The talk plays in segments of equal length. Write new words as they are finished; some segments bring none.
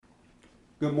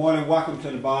Good morning. Welcome to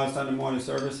the Bond Sunday morning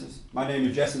services. My name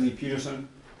is Jesse Lee Peterson.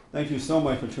 Thank you so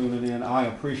much for tuning in. I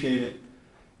appreciate it.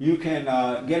 You can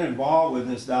get involved with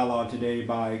this dialogue today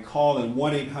by calling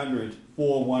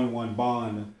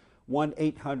 1-800-411-BOND,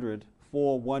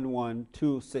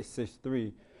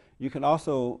 1-800-411-2663. You can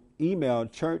also email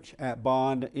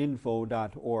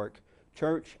church@bondinfo.org,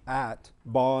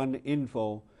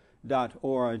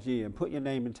 church@bondinfo.org, and put your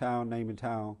name in town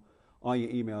on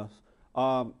your emails.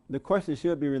 The question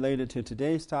should be related to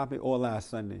today's topic or last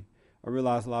Sunday. I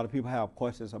realize a lot of people have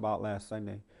questions about last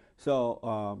Sunday.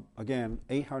 So, again,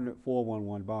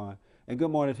 800-411-BOND. And good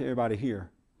morning to everybody here.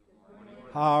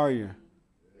 How are you?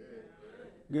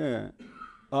 Good.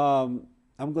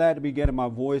 I'm glad to be getting my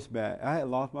voice back. I had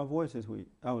lost my voice this week.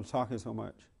 I was talking so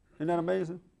much. Isn't that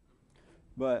amazing?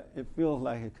 But it feels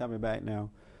like it's coming back now.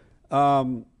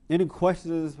 Any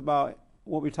questions about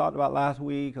what we talked about last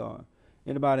week, or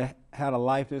anybody had a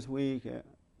life this week?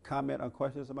 Comment or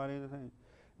questions about anything?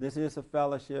 This is a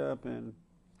fellowship, and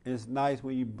it's nice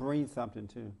when you bring something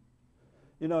too.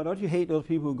 You know, don't you hate those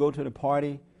people who go to the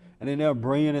party and they never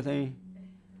bring anything?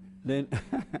 Then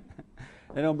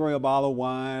they don't bring a bottle of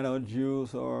wine or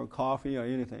juice or coffee or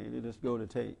anything. They just go to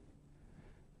take.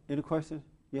 Any questions?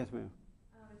 Yes, ma'am.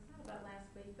 It's not about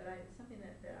last week, but something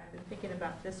that I've been thinking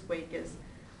about this week is,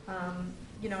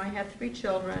 you know, I have 3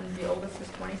 children. The oldest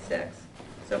is 26.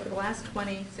 So for the last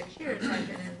 26 years, I've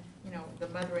been in, you know, the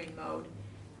mothering mode.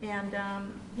 And,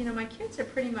 you know, my kids are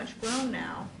pretty much grown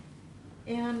now.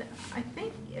 And I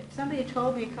think if somebody had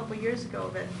told me a couple years ago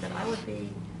that I would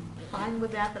be fine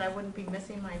with that I wouldn't be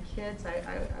missing my kids,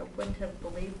 I wouldn't have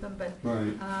believed them. But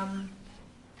Right. I'm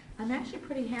actually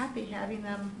pretty happy having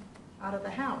them out of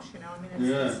the house, you know. I mean,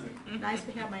 it's nice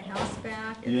to have my house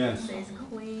back. It stays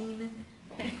clean.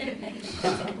 It's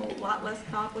a whole lot less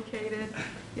complicated.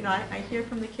 You know, I hear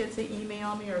from the kids, they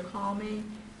email me or call me,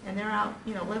 and they're out,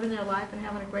 you know, living their life and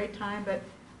having a great time, but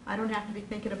I don't have to be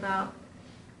thinking about,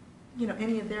 you know,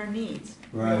 any of their needs,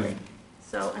 really.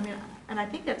 So, I mean, and I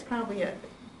think that's probably a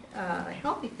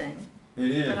healthy thing.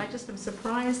 It is. But I just am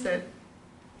surprised that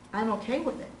I'm okay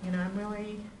with it. You know, I'm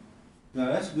really... No,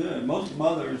 that's good. Most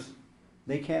mothers,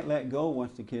 they can't let go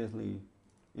once the kids leave.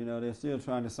 You know, they're still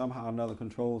trying to somehow or another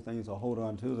control things or hold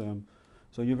on to them.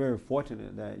 So you're very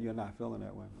fortunate that you're not feeling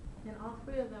that way. And all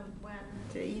 3 of them went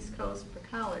to the East Coast for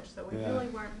college, so we really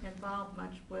weren't involved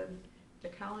much with the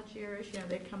college years. You know,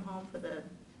 they'd come home for the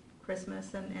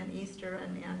Christmas and Easter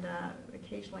and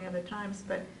occasionally other times.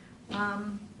 But,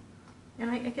 and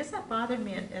I guess that bothered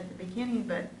me at the beginning,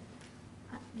 but,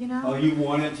 you know. Oh, you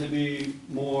wanted to be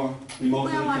more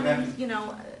emotionally connected? I mean, you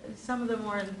know, some of them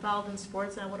were involved in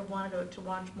sports, and I would have wanted to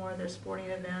watch more of their sporting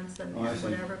events and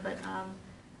whatever. But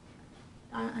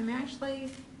I'm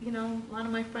actually, you know, a lot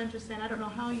of my friends are saying, I don't know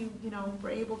how you know, were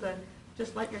able to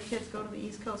just let your kids go to the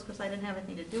East Coast, because I didn't have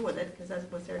anything to do with it, because that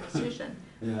was their decision.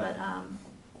 But,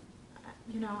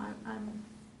 you know, I'm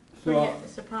pretty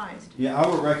surprised. Yeah, I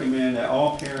would recommend that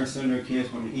all parents send their kids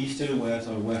from the east to the west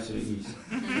or the west to the east.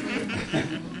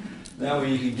 That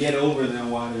way you can get over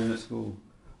them while they're in school.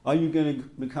 Are you going to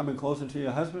be coming closer to your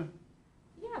husband?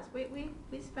 Yes, we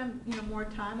spend, you know, more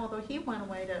time, although he went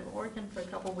away to Oregon for a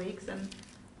couple weeks, and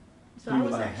so I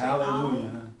was like, actually hallelujah. all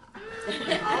alone.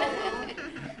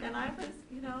 And I was,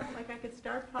 you know, like I could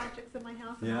start projects in my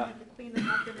house and I had to clean them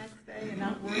up the next day and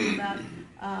not worry about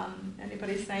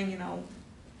anybody saying, you know,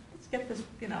 let's get this,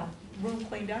 you know, room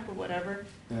cleaned up or whatever.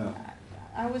 Yeah.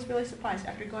 I was really surprised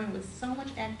after going with so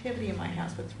much activity in my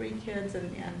house with 3 kids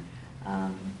and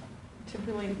to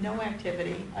really no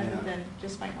activity other than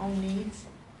just my own needs.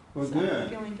 Well, so good. I'm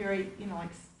feeling very, you know,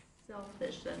 like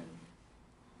selfish and,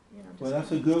 you know. Just well,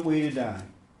 that's a good way to die.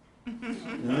 You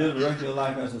live the rest of your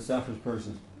life as a selfish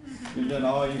person. You've done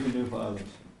all you can do for others.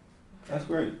 That's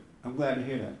great. I'm glad to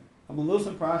hear that. I'm a little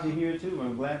surprised to hear it too, but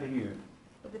I'm glad to hear it.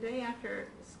 But the day after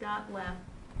Scott left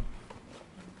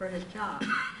for his job,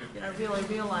 you know, I really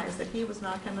realized that he was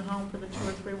not coming home for the 2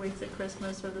 or 3 weeks at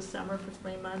Christmas or the summer for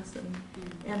 3 months, and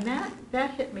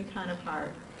that hit me kind of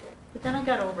hard. But then I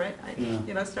got over it. I,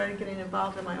 you know, started getting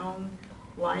involved in my own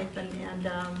life and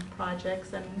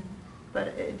projects, but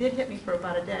it did hit me for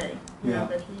about a day, you know,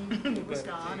 that he was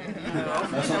gone. And,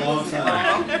 that's a long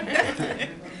time.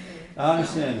 I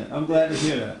understand it. I'm glad to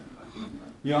hear that.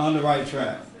 You're on the right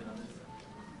track.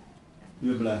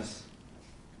 You're blessed.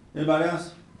 Anybody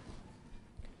else?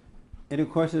 Any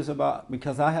questions about,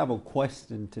 because I have a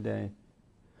question today.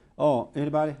 Oh,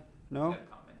 anybody? No?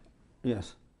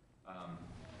 Yes.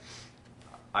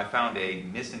 I found a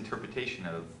misinterpretation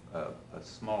of a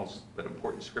small but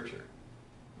important scripture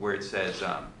where it says,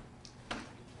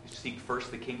 seek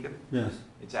first the kingdom, Yes.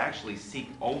 it's actually seek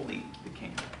only the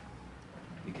kingdom.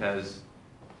 Because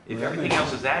if Well, that everything makes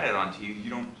else is added onto you,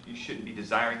 you shouldn't be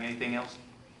desiring anything else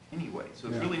anyway. So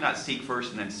it's Yeah. really not seek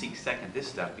first and then seek second this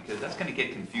stuff, because that's going to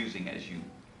get confusing as you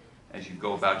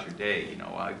go about your day. You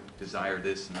know, I desire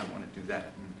this and I want to do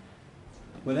that.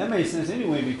 Well, that makes sense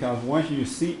anyway, because once you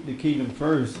seek the kingdom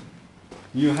first,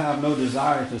 you have no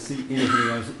desire to seek anything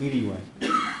else anyway.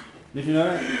 Did you know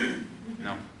that?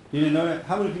 No. You didn't know that?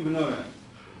 How many people know that?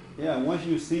 Yeah, once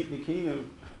you seek the kingdom,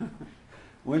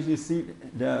 once you seek,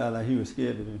 like he was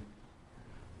scared to do.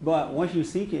 But once you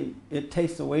seek it, it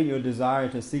takes away your desire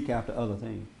to seek after other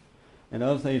things. And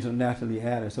other things are naturally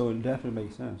added, so it definitely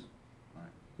makes sense. Right.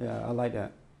 Yeah, I like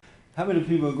that. How many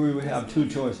people agree we have two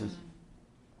choices?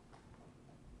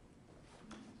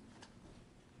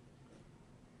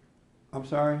 I'm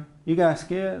sorry? You guys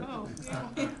scared?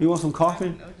 You want some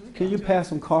coffee? Can you pass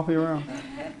some coffee around?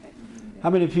 How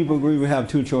many people agree we have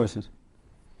two choices?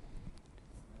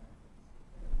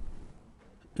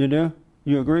 You do?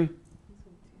 You agree?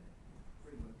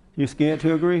 You scared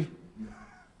to agree?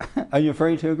 Are you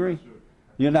afraid to agree?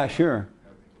 You're not sure?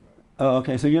 Oh,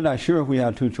 okay, so you're not sure if we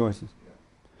have two choices.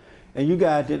 And you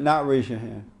guys did not raise your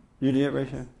hand. You did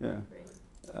raise your hand?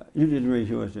 Yeah. You didn't raise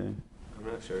yours, Jay. I'm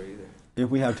not sure either. If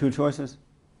we have two choices?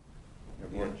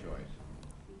 One choice.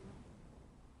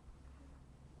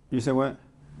 You said what?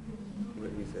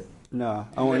 What did he say? No,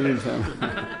 I want you to tell me.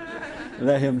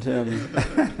 Let him tell me.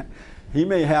 He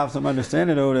may have some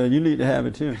understanding over there. You need to have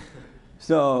it too.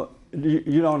 So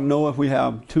you don't know if we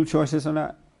have two choices or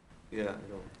not? Yeah, I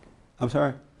don't. I'm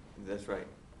sorry? That's right.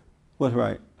 What's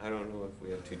right? I don't know if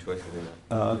we have two choices or not.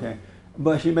 Oh, okay.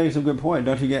 But she made some good point.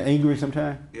 Don't you get angry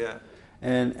sometimes? Yeah.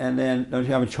 And then don't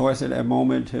you have a choice at that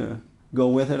moment to go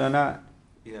with it or not?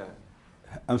 Yeah.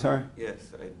 I'm sorry?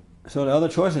 Yes. So the other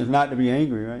choice is not to be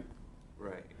angry, right?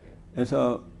 Right. Yeah. And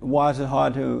so why is it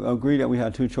hard to agree that we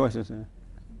have two choices then?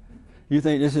 You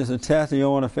think this is a test and you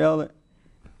don't want to fail it?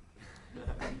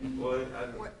 Well,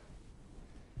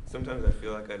 sometimes I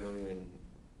feel like I don't even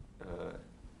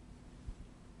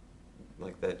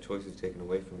like that choice is taken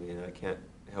away from me, and I can't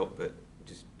help but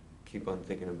just keep on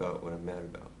thinking about what I'm mad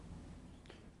about.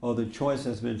 Or the choice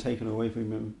has been taken away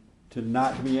from you to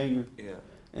not be angry? Yeah.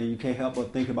 And you can't help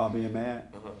but think about being mad?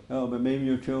 Uh-huh. Oh, but maybe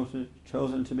you've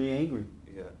chosen to be angry.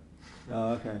 Yeah.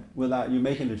 Oh, okay. Without you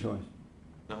making the choice.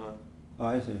 Uh-huh. Oh,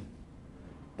 I see.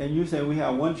 And you say we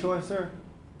have one choice, sir?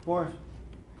 Forrest?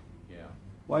 Yeah.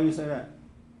 Why you say that?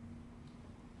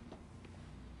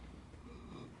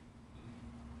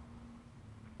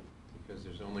 Because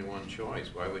there's only one choice.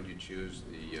 Why would you choose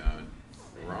the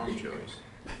wrong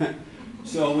choice?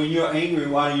 So when you're angry,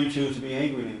 why do you choose to be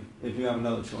angry then, if you have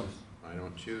another choice? I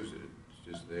don't choose it.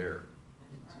 It's just there.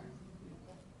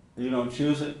 You don't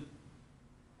choose it?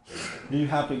 Do you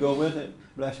have to go with it?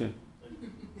 Bless you.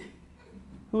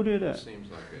 Who did It that? seems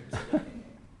like I do.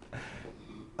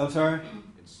 I'm sorry?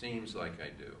 It seems like I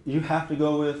do. You have to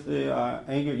go with the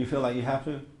anger? You feel like you have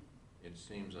to? It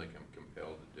seems like I'm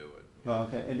compelled to do it. Oh,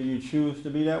 okay. And do you choose to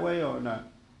be that way or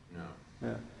not? No.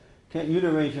 Yeah. Can't you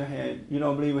to raise your hand? You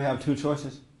don't believe we have two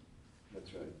choices?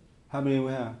 That's right. How many do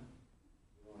we have?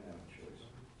 We don't have a choice.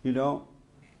 You don't?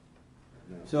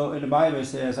 No. So in the Bible it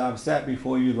says, I've sat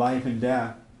before you life and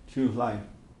death, choose life.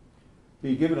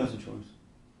 He's given us a choice.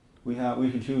 We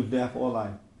can choose death or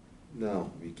life.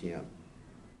 No, we can't,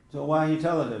 So why he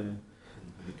tell us that then?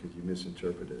 because you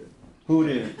misinterpreted it. Who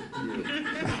did? You.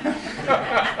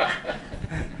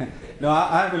 No,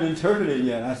 I haven't interpreted it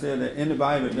yet. I said that in the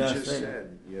Bible it You does just say.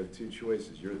 said you have two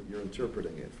choices. You're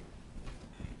interpreting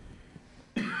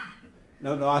it.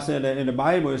 No, I said that in the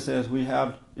Bible it says we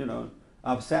have,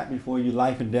 I've sat before you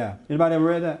life and death. Anybody ever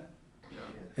read that?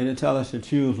 And it tells us to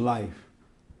choose life.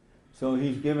 So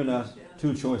he's given us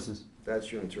two choices.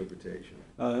 That's your interpretation.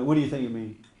 What do you think it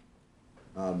means?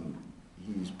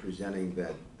 He's presenting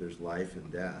that there's life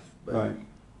and death, but Right.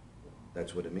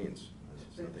 that's what it means.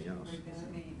 It's nothing else.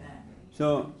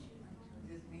 So,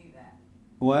 Just need that.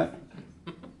 what?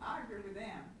 I agree with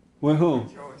them. With who? One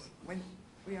choice.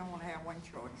 We don't want to have one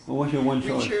choice. Well, what's your one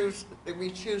choice? We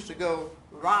choose to go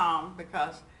wrong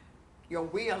because your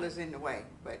will is in the way,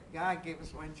 but God gave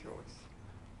us one choice.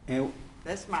 And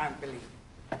That's my belief.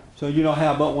 so you don't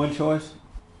have but one choice?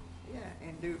 Yeah,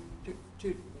 and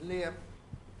to live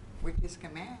with His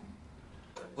command.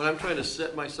 When I'm trying to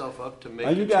set myself up to make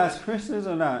Are you a guys choice, Christians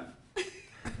or not?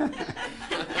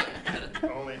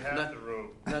 Only half the room.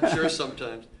 not sure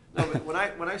sometimes. No, but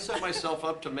when I set myself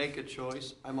up to make a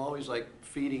choice, I'm always like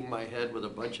feeding my head with a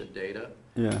bunch of data.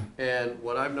 Yeah. And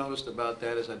what I've noticed about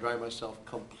that is I drive myself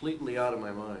completely out of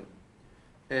my mind.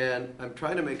 And I'm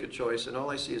trying to make a choice, and all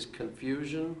I see is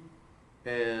confusion.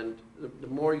 And the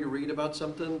more you read about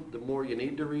something, the more you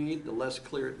need to read, the less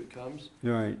clear it becomes.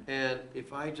 Right. And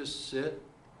if I just sit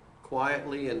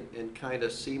quietly and kind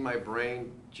of see my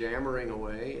brain jammering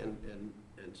away and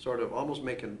sort of almost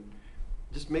making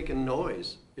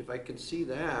noise, if I can see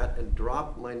that and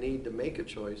drop my need to make a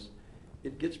choice,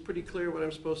 it gets pretty clear what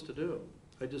I'm supposed to do.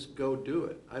 I just go do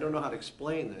it. I don't know how to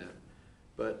explain that,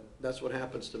 but that's what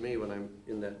happens to me when I'm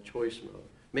in that choice mode.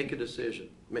 Make a decision,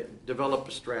 develop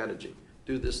a strategy,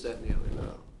 do this, that, and the other.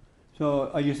 No. So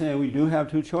are you saying we do have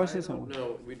two choices?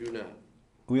 No, we do not.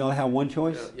 We only have one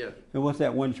choice? Yeah. And what's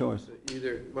that one choice?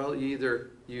 Either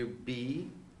you be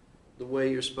the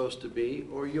way you're supposed to be,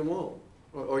 or you won't,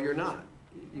 or you're not.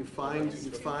 You find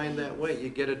that way. You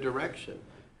get a direction.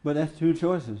 But that's two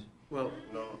choices. Well,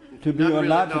 No. To be or really,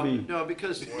 not no, to be. No,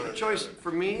 because choice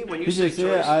for me, when you He say just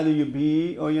said choice, either you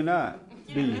be or you're not.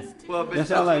 Be. well, but That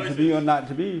sounds like to be or not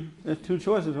to be. That's two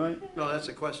choices, right? no, that's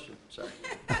a question. Sorry.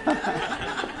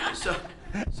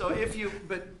 So if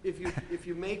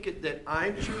you make it that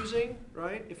I'm choosing,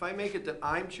 right? If I make it that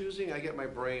I'm choosing, I get my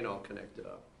brain all connected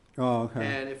up. Oh, okay.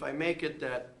 And if I make it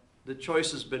that the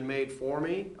choice has been made for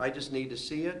me, I just need to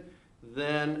see it,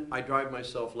 then I drive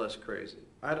myself less crazy.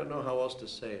 I don't know how else to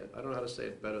say it. I don't know how to say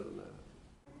it better than that.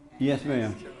 Yes,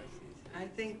 ma'am. I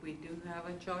think we do have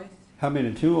a choice, How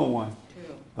many? Two or one?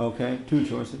 too. Okay, two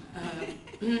choices.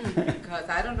 Because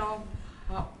I don't know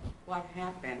what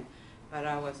happened, but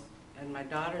I was in my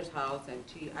daughter's house and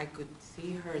I could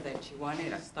see her that she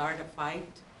wanted to start a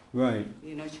fight. Right.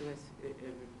 You know, she was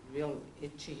real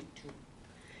itchy too.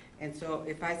 And so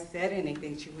if I said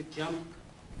anything, she would jump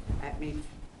at me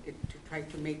to try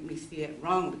to make me see it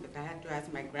wrong, because I had to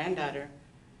ask my granddaughter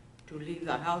to leave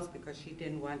the house because she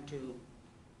didn't want to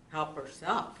help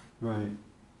herself. Right.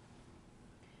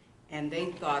 And they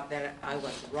thought that I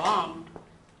was wrong,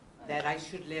 that I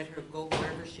should let her go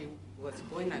wherever she was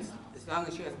going as long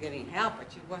as she was getting help,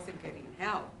 but she wasn't getting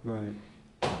help. Right.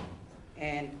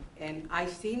 And I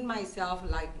seen myself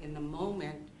like in the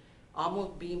moment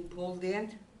almost being pulled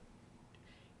in,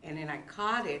 and then I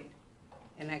caught it,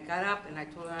 and I got up and I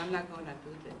told her, I'm not going to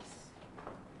do this.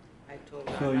 I told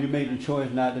her. So you made the choice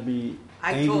not to be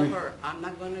I angry? told her, I'm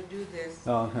not going to do this.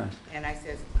 Oh, okay. And I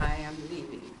said, I am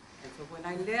leaving. And so when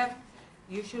I left,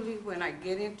 usually when I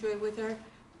get into it with her,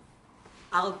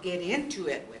 I'll get into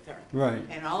it with her. Right.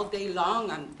 And all day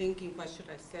long, I'm thinking, what should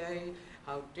I say?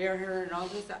 How dare her and all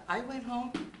this. I went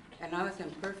home and I was in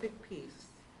perfect peace.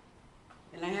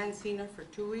 And I hadn't seen her for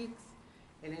 2 weeks.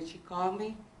 And then she called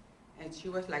me and she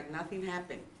was like, nothing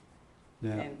happened.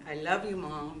 Yeah. And I love you,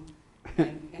 Mom.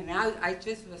 and I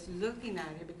just was looking at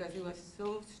it because it was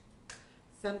so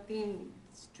something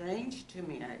strange to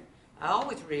me. I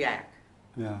always react.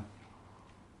 Yeah.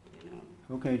 You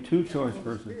know. Okay, two choice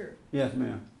person. Yes,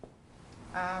 ma'am.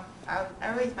 I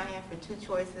raised my hand for two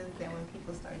choices, and when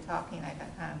people started talking, I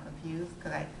got kind of confused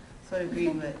because I sort of agree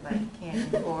with like Ken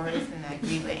and Forrest, and I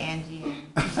agree with Angie.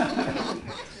 And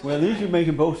Well, at least you're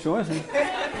making both choices.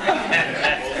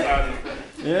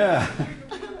 Yeah.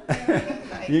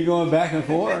 You're going back and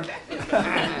forth. it's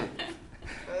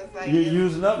like You're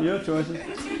using up your choices.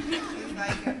 it's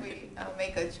like if we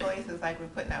make a choice, it's like we're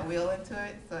putting our will into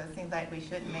it. So it seems like we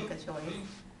shouldn't make a choice.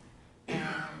 And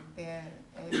then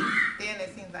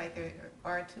it seems like there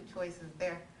are two choices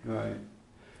there. Right.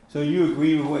 So you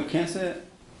agree with what Kent said?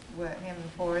 What him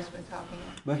and Forrest were talking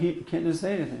about. But Kent didn't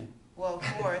say anything. Well,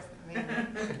 Forrest, I mean,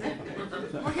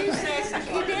 Well, he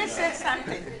did say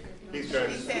something. He's he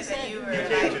trying said to, that you were he like,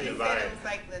 came he to said divide. it was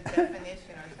like the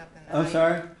definition or something. I'm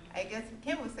sorry? I guess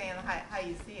Kim was saying how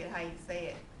you see it, how you say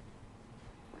it.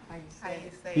 How you How say you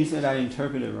it. say He it. said I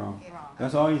interpreted it wrong. Yeah.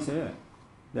 That's all he said.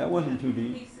 That wasn't too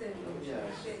deep. He said no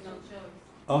choice.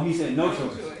 Oh, he said no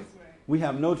choice. We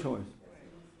have no choice.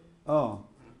 Oh,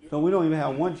 so we don't even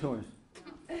have one choice.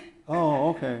 Oh,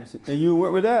 okay. And you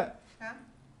work with that? Huh?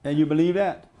 And you believe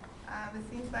that? It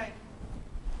seems like,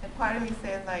 and part of me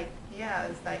says like, yeah,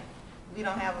 it's like we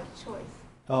don't have a choice.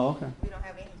 Oh, okay. We don't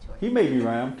have any choice. He may be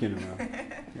right. I'm kidding around.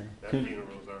 That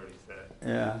funeral's already set.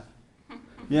 Yeah.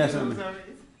 Yes, sir.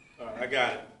 I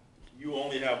got it. You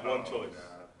only have one choice.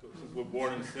 Since we're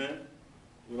born in sin,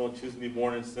 we don't choose to be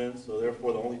born in sin, so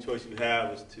therefore the only choice you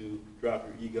have is to drop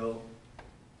your ego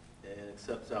and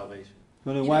accept salvation.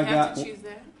 So then why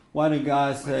did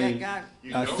God say, God,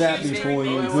 I sat before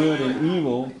you good and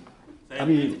evil? I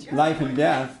mean, life and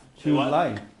death, choose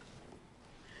life.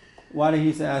 Why did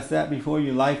he say, I sat before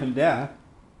you life and death,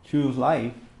 choose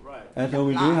life? Right. And so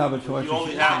we do have a choice. You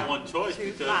only have one choice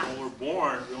Choose because life. when we're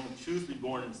born, we don't choose to be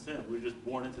born in sin. We're just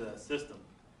born into that system.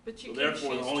 But you So can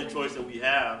therefore, the choose only to- choice that we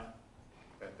have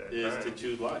at that is time. to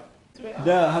choose life.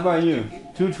 Doug, how about you?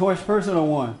 Two choice person or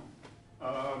one?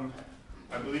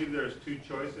 I believe there's two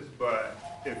choices, but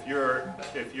if you're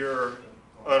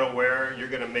unaware, you're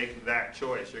going to make that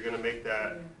choice. You're going to make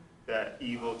that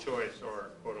evil choice,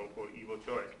 or quote unquote evil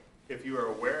choice. If you are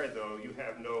aware, though, you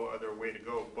have no other way to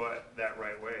go but that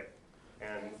right way.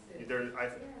 And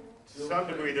to some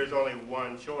degree, there's only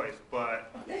one choice,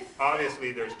 but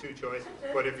obviously there's two choices.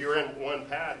 But if you're in one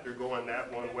path, you're going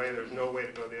that one way. There's no way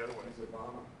to go the other way.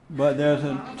 But there's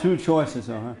two choices,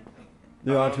 though, huh?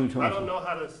 There are two choices. I don't know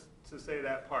how to say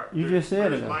that part. You just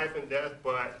said there's it. life and death,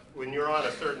 but when you're on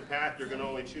a certain path, you're going to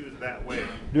only choose that way.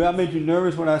 Do I make you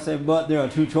nervous when I say, but there are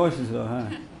two choices, though, huh?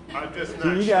 I'm just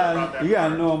not See, sure about that you gotta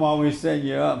part. know I'm always setting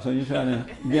you up, so you're trying to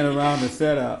get around the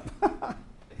setup.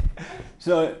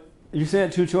 So you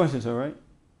said two choices, all right?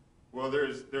 Well,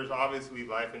 there's obviously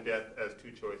life and death as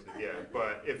two choices, yeah.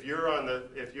 But if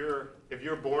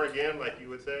you're born again, like you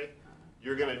would say,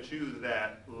 you're going to choose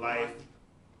that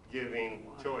life-giving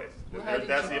choice.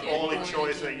 That's the only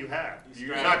choice that you have.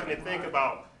 You're not going to think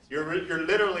about. You're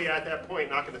literally at that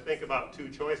point not going to think about two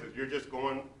choices. You're just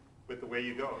going with the way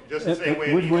you go. Just the same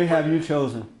way. Which way have you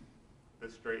chosen? The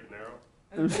straight and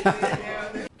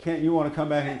narrow. Can't you want to come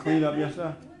back and clean up your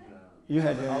stuff? You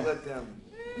had I'll to. let them.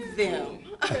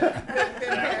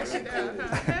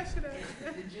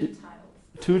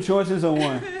 Two choices or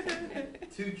one?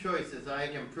 Two choices, I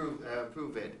can prove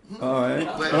it. All right.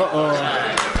 But- Uh-oh.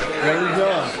 There you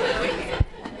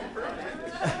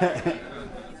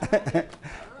go.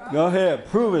 Go ahead.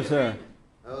 Prove it, sir.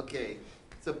 Okay.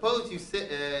 Suppose you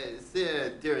sit at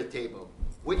a dinner table,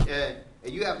 which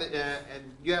you have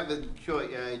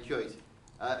a choice.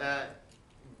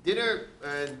 Dinner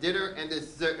and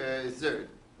dessert.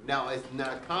 Now it's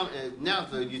not common now,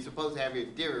 so you're supposed to have your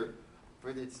dinner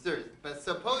for the dessert. But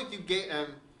suppose you get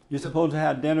You're supposed to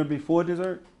have dinner before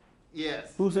dessert?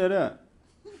 yes, Who said that?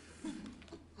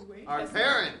 our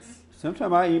parents.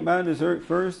 Sometimes I eat my dessert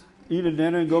first, eat a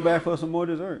dinner, and go back for some more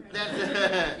dessert.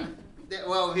 That's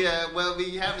well, we have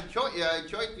a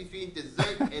choice between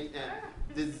dessert and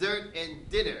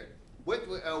dinner. Which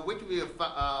will you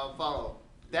follow?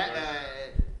 That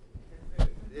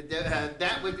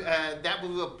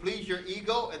will please your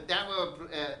ego, and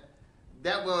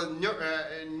that will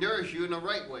nourish you in the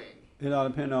right way. It all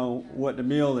depends on what the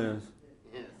meal is.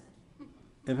 Yes.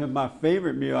 If it's my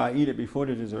favorite meal, I eat it before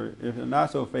the dessert. If it's not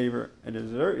so favorite, and the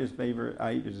dessert is favorite,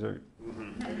 I eat the dessert.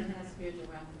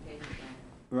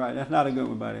 Right, that's not a good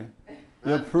one, buddy.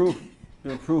 Your proof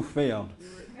failed.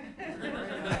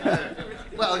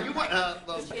 Well, you want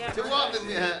too often.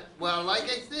 Well, like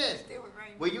I said,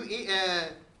 when you eat,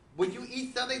 would you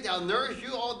eat something that'll nourish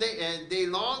you all day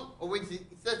long, or would you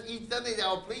just eat something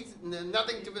that'll please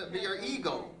nothing to your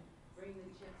ego?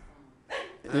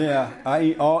 Yeah, I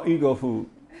eat all ego food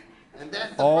And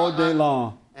that's all day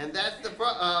long. And that's the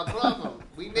problem.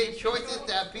 We make choices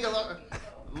that appeal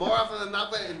more often than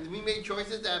not. We make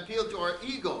choices that appeal to our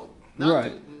ego,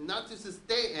 not to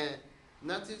sustain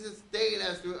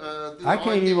us through. I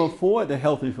can't even afford the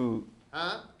healthy food.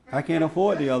 Huh? I can't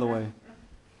afford the other way.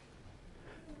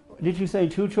 Did you say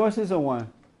two choices or one?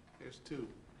 There's two.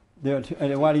 There are two.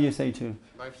 And why do you say two?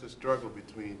 Life's a struggle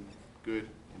between good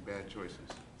and bad choices.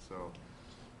 So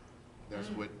that's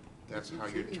what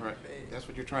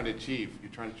you're trying to achieve.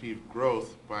 You're trying to achieve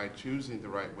growth by choosing the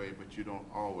right way, but you don't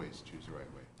always choose the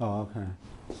right way. Oh, okay.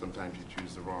 Sometimes you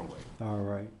choose the wrong way. All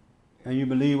right. And you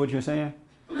believe what you're saying?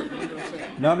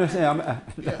 No, I'm just saying.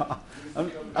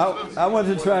 I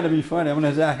wasn't trying to be funny. I'm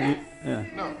just asking. Yeah.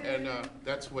 No, and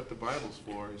that's what the Bible's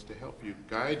for, is to help you,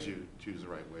 guide you to choose the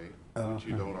right way, which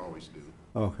you don't always do.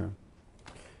 Okay.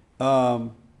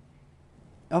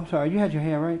 I'm sorry, you had your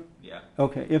hand right? Yeah.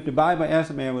 Okay. If the Bible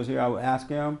answer man was here, I would ask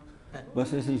him. But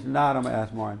since he's not, I'm going to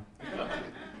ask Martin.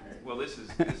 Well, this is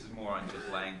more on just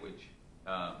language.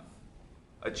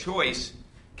 A choice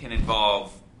can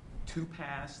involve 2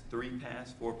 paths, 3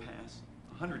 paths, 4 paths,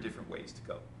 100 different ways to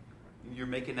go. You're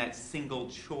making that single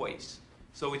choice.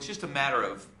 So it's just a matter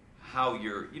of how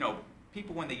you're,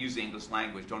 people when they use the English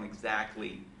language don't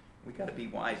exactly, we got to be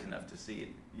wise enough to see it.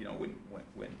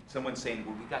 When someone's saying,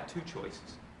 well, we got 2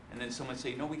 choices, and then someone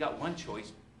say, no, we got 1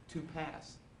 choice, 2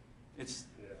 paths. It's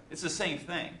the same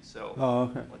thing. So.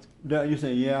 Oh, okay. You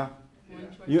say yeah?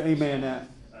 You amen that?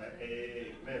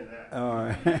 Amen that. All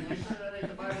right. You sure that ain't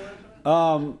the Bible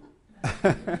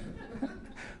answer?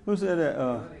 Who said that?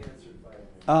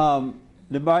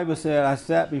 The Bible said, I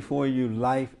sat before you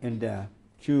life and death.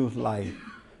 Choose life.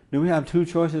 Do we have 2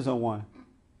 choices or 1?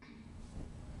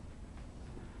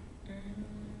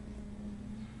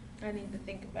 I need to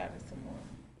think about it some more.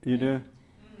 You do?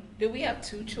 Do we have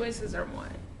two choices or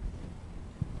one?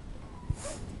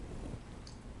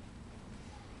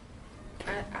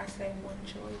 I say one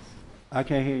choice. I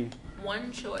can't hear you.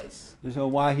 One choice. So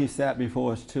why he sat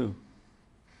before us too?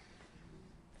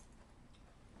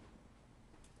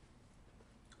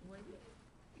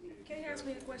 Can you ask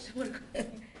me the question?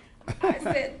 I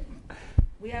said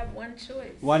we have one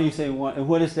choice. Why do you say one? And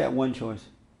what is that one choice?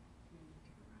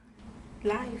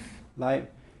 Life. Life.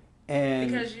 And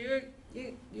because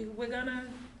we're gonna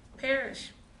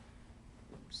perish.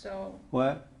 So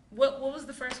what? What was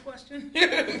the first question?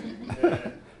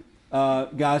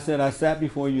 God said, I sat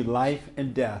before you life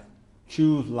and death.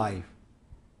 Choose life.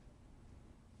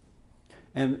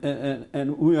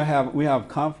 And we have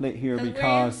conflict here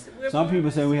because some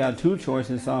people say we have two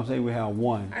choices, some say we have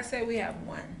one. I say we have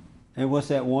one. And what's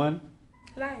that one?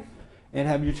 Life. And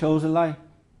have you chosen life?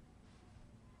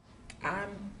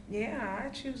 Yeah, I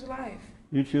choose life.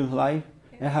 You choose life?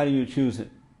 Yeah. And how do you choose it?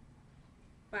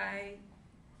 By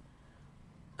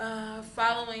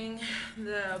following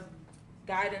the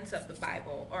guidance of the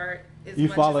Bible, or as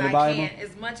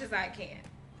much as I can.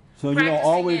 So you don't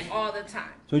always it all the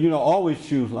time. So you don't always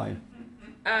choose life.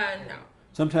 No.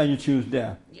 Sometimes you choose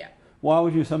death. Yeah. Why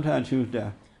would you sometimes choose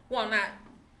death? Well, not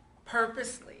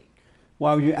purposely.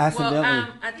 Why would you accidentally?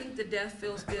 Well, I think the death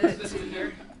feels good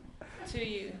to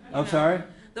you. I'm sorry?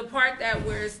 The part that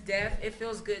where it's death, it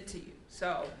feels good to you.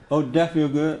 So. Oh, death feel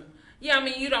good? Yeah, I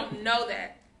mean you don't know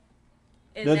that.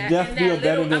 Does death feel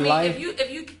better than life?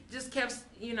 If you just kept,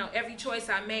 every choice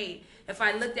I made, if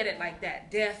I looked at it like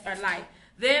that, death or life,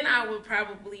 then I would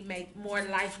probably make more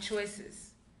life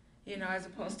choices, as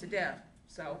opposed to death.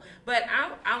 So, but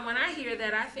when I hear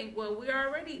that, I think, well,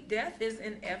 death is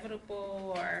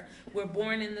inevitable, or we're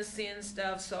born in the sin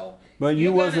stuff. So. But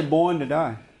you wasn't born to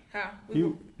die. How?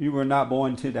 You were not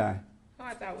born to die. Oh,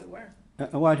 I thought we were.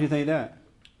 Why do you think that?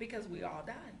 Because we all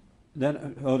died.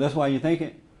 That's why you think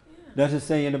it? Yeah. Does it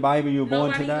say in the Bible you were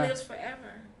born to die? Nobody lives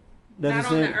forever.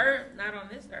 Not on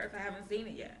this earth. I haven't seen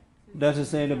it yet. Does it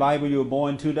say in the Bible you were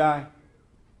born to die?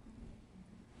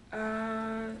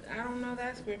 I don't know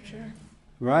that scripture.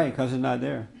 Right, because it's not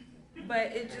there.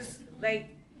 But it just,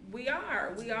 we all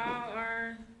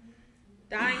are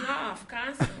dying off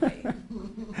constantly.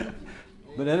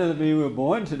 But that doesn't mean we were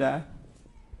born to die.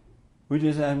 We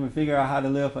just have to figure out how to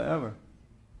live forever.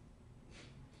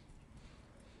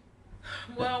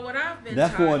 Well, what I've been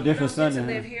taught, for a different Sunday, to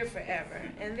live here forever,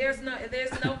 and there's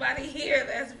nobody here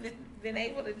that's been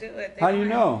able to do it. How do you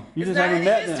know? You just haven't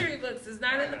met them. It's not in the history books. It's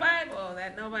not in the Bible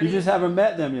that nobody. You just haven't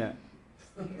met them yet.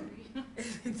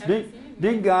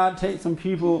 Didn't God take some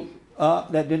people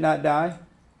up that did not die?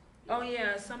 Oh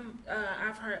yeah, some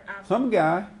I've heard. Some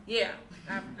guy. Yeah,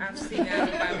 I've seen that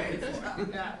in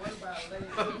the Bible before.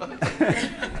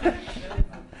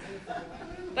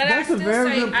 But that's a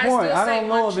very good point. I don't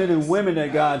know of any women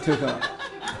that God took up.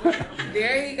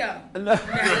 There you go.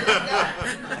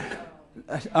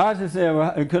 I just said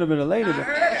it could have been a lady. I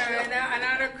heard her, and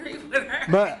I agree with her.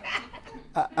 But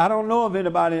I don't know of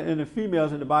anybody in the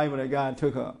females in the Bible that God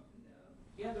took up.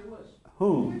 Yeah, there was.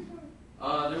 Who?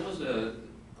 There was a.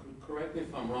 Correct me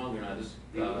if I'm wrong or not. This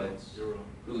it's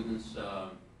Prudence.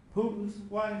 Prudence?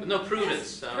 Why? No,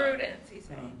 Prudence. Prudence, he's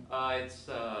saying. It's.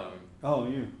 Oh,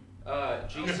 you.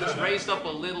 Jesus raised up a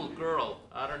little girl.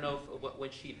 I don't know if,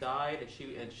 when she died,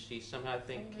 and she somehow I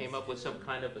think came up with some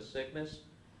kind of a sickness,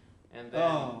 and then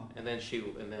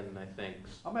I think.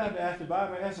 I'm gonna have to ask the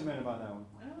Bible. Ask a minute about that one.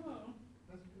 Oh.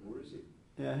 Where is he?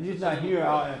 Yeah, he's not here.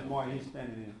 I'll ask Mark. He's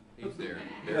standing there. He's there.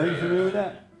 Are you familiar with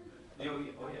that? Oh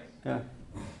yes. Yeah.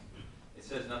 It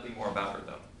says nothing more about her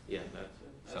though. Yeah,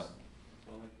 that's it.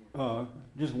 So.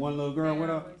 Just one little girl went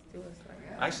up.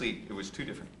 Actually, it was two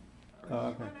different.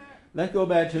 Okay. Let's go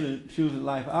back to the choosing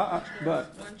life.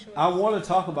 But I want to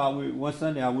talk about, one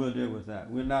Sunday I will deal with that.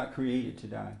 We're not created to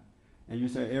die. And you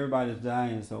say everybody's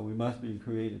dying, so we must be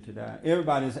created to die.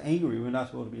 Everybody's angry. We're not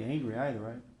supposed to be angry either,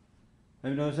 right?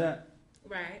 Have you noticed that?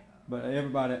 Right. But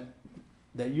everybody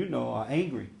that you know are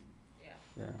angry.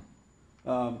 Yeah.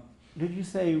 Yeah. Did you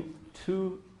say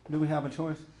two? Do we have a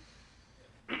choice?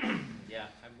 Yeah,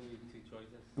 I believe two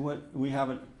choices. What? We have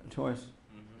a choice?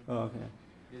 Mm-hmm. Oh, okay.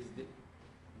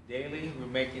 Daily, we're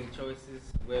making choices,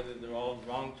 whether they're all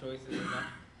wrong choices or not.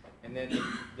 And then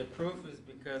the proof is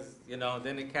because,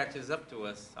 then it catches up to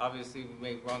us. Obviously, we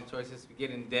make wrong choices. We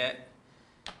get in debt.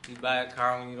 You buy a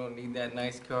car when you don't need that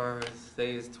nice car.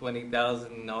 Say it's $20,000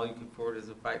 and all you can afford is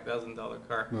a $5,000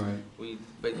 car. Right.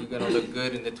 But you're going to look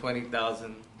good in the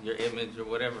 $20,000, your image or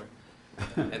whatever.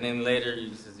 And then later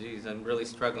you say, geez, I'm really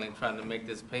struggling trying to make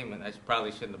this payment. I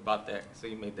probably shouldn't have bought that. So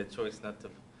you made that choice not to.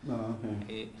 Oh,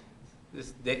 okay.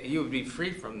 You would be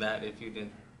free from that if you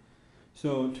didn't.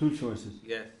 So 2 choices.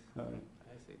 Yes. All right.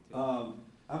 I say two.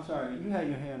 I'm sorry, you had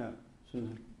your hand up,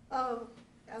 Susan. Oh,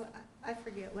 I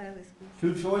forget what I was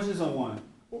going to say. 2 choices or 1?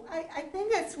 Well, I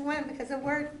think that's 1 because the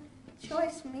word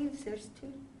choice means there's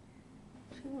two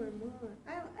or more.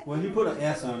 Well, he put an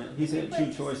S on it. He said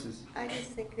 2 choices. I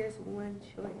just think there's 1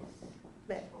 choice.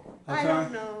 But I'm I sorry?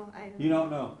 don't know. You don't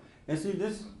know. And see,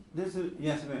 this is,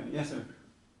 yes, ma'am. Yes, sir.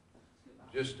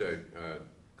 Just a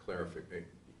clarification.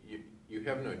 You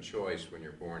have no choice when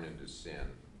you're born into sin.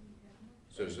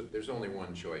 So there's only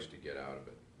 1 choice to get out of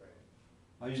it.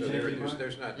 Are you So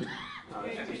there's not. Look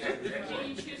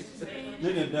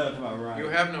at that, right. You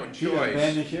have no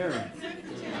choice.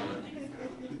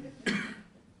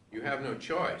 You have no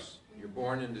choice. You're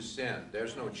born into sin.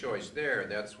 There's no choice there.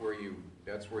 That's where you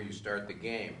start the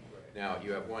game. Now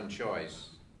you have 1 choice,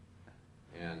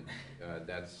 and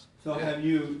that's. So it. have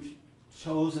you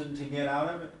chosen to get out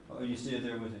of it, or are you still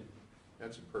there with it?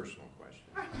 That's a personal question.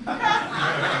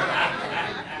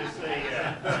 Just say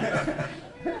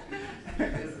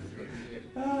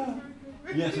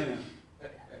Yes, ma'am.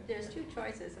 There's 2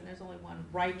 choices and there's only 1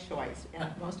 right choice, and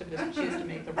most of us choose to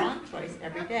make the wrong choice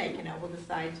every day. You know, we'll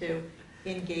decide to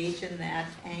engage in that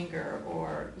anger,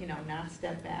 or not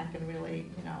step back and really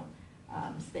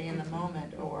stay in the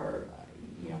moment, or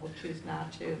we'll choose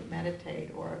not to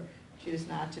meditate, or choose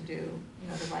not to do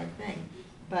the right thing.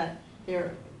 But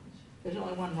there's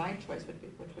only 1 right choice, which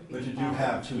would be. But you do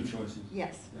have 2 choices.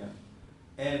 Yes. Yeah.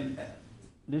 And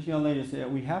this young lady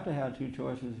said we have to have 2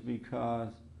 choices because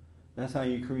that's how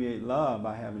you create love,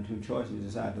 by having 2 choices. You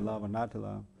decide to love or not to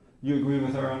love. You agree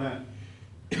with her on that?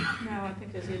 No, I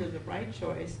think there's either the right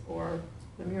choice or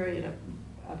the myriad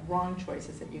of wrong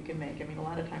choices that you can make. I mean, a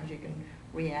lot of times you can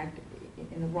react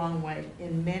in the wrong way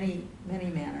in many, many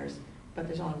manners, but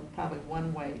there's only probably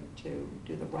 1 way to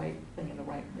do the right thing in the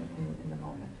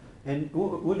moment. And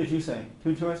what did you say?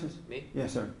 2 choices? Me?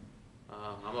 Yes, sir.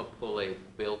 I'm going to pull a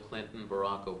Bill Clinton,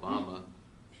 Barack Obama.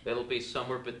 It'll be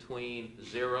somewhere between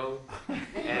 0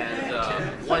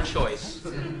 and 1 choice.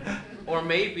 Or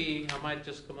maybe I might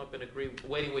just come up and agree,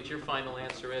 waiting what your final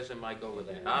answer is, and might go with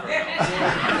that. I don't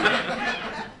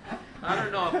know. I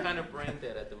don't know. I'm kind of brain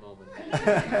dead at the moment.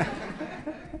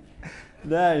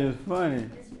 That is funny.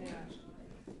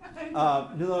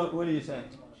 What do you say?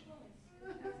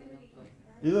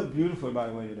 You look beautiful, by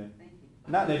the way, today.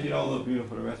 Not that you don't look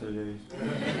beautiful the rest of the days.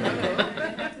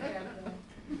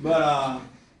 But I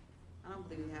don't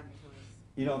believe we have a choice.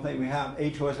 You don't think we have a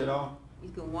choice at all? You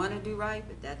can want to do right,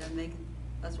 but that doesn't make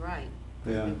us right.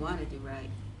 Yeah. We want to do right.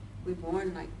 We're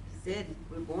born, like you said,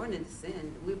 we're born into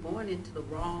sin. We're born into the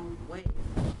wrong way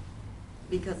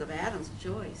because of Adam's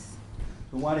choice.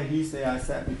 So why did he say, I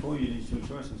sat before you these 2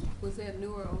 choices? Was that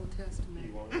New or Old Testament?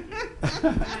 I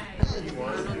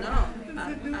don't know.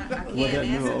 I can't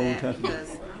answer that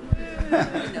because,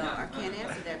 I can't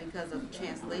answer that because of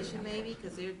translation maybe,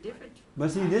 because they're different.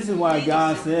 But see, this is why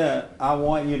God said, I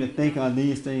want you to think on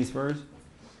these things first.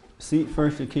 Seek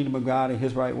first the kingdom of God in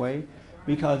His right way,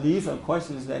 because these are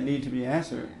questions that need to be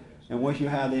answered. And once you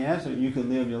have the answer, you can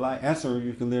live your life.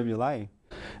 You can live your life.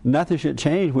 Nothing should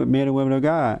change with men and women of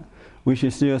God. We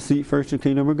should still seek first the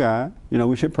kingdom of God.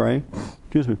 We should pray.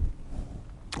 Excuse me.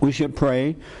 We should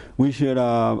pray. We should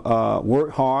work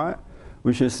hard.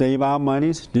 We should save our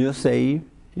money, still save.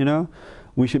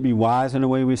 We should be wise in the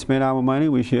way we spend our money.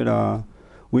 We should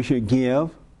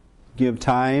give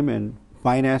time and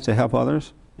finance to help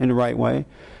others in the right way.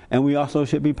 And we also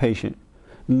should be patient.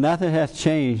 Nothing has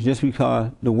changed just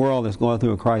because the world is going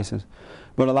through a crisis.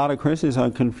 But a lot of Christians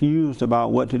are confused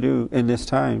about what to do in this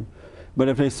time. But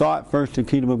if they sought first the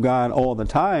kingdom of God all the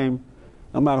time,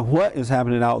 no matter what is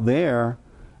happening out there,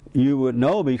 you would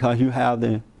know because you have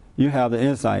the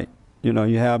insight. You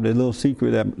have the little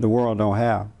secret that the world don't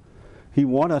have. He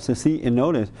wants us to see and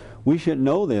know this. We should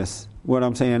know this, what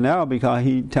I'm saying now, because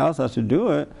He tells us to do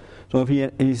it. So if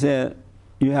he said,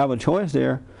 you have a choice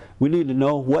there, we need to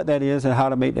know what that is and how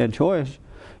to make that choice.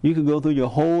 You can go through your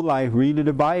whole life reading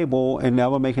the Bible and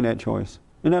never making that choice.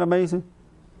 Isn't that amazing?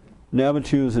 Never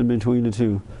choosing between the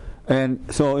 2. And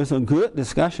so it's a good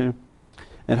discussion.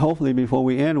 And hopefully before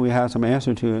we end, we have some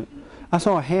answer to it. I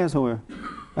saw a hand somewhere.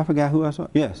 I forgot who I saw.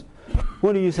 Yes.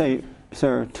 What do you say,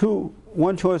 sir?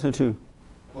 1 choice or 2?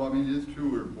 Well, I mean, it is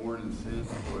true we're born in sin,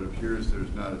 so it appears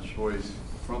there's not a choice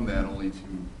from that, only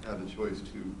to have the choice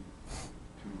to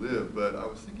live. But I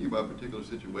was thinking about a particular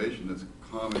situation that's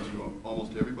common to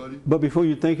almost everybody. But before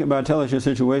you think about telling us your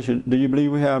situation, do you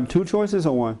believe we have 2 choices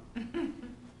or 1?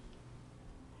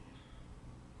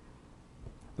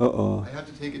 I have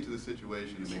to take it to the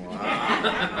situation to make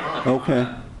a choice. Okay.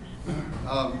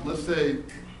 Let's say,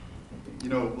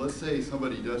 let's say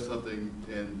somebody does something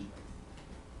and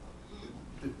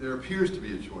there appears to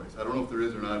be a choice. I don't know if there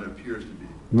is or not, it appears to be.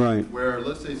 Right. Where,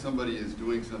 let's say somebody is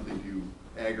doing something to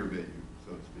aggravate you,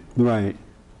 so to speak. Right.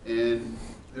 And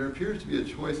there appears to be a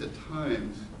choice at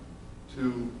times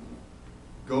to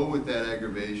go with that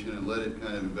aggravation and let it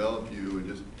kind of envelop you and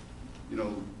just,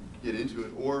 get into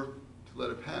it, or to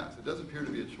let it pass. It does appear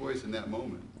to be a choice in that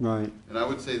moment. Right. And I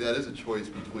would say that is a choice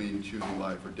between choosing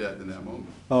life or death in that moment.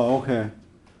 Oh, okay.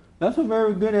 That's a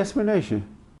very good explanation.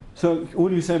 So what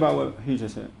do you say about what he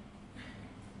just said?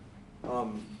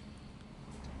 To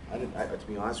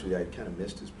be honest with you, I kind of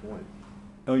missed his point.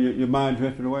 Oh, your mind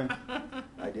drifted away?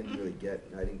 I didn't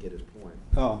get his point.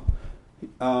 Oh.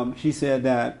 She said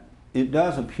that it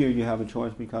does appear you have a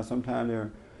choice because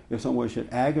sometimes if someone should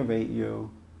aggravate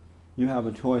you, you have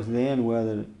a choice then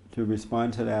whether to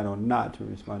respond to that or not to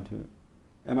respond to it.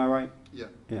 Am I right? Yeah.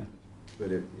 Yeah.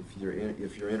 But if your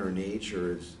inner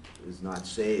nature is not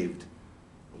saved,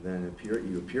 then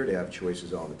you appear to have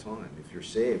choices all the time. If you're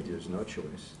saved, there's no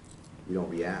choice. You don't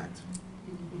react.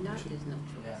 There's no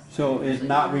choice. So is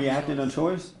not reacting a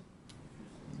choice?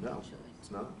 No,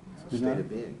 it's not. It's a state of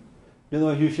being.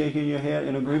 Are you shaking your head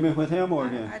in agreement with him or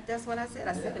again? That's what I said.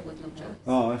 I said there was no choice.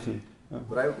 Oh, I see. Oh.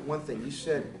 But one thing you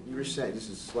were saying, this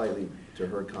is slightly to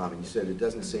her comment, you said it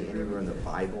doesn't say anywhere in the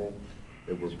Bible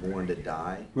that we're born to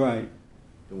die. Right.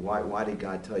 Then why did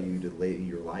God tell you to lay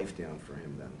your life down for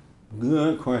him then?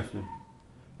 Good question.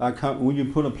 When you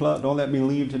put a plug, don't let me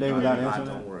leave today without answering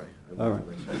that. Don't worry. All right.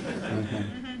 Okay.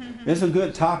 It's a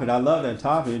good topic. I love that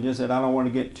topic. It's just that I don't want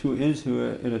to get too into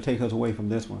it. It'll take us away from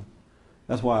this one.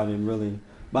 That's why I didn't really.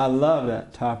 But I love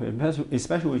that topic,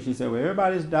 especially when she said, well,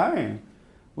 everybody's dying.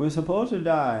 We're supposed to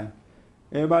die.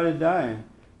 Everybody's dying.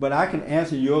 But I can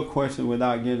answer your question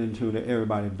without getting into the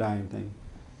everybody's dying thing.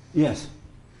 Yes.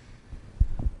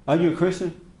 Are you a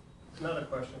Christian? It's not a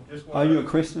question. Just Are you a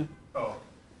Christian? Oh,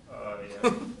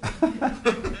 yeah. I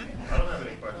don't have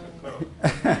any questions. No.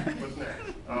 What's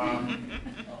next?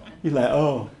 He's like,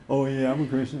 oh yeah, I'm a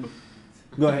Christian.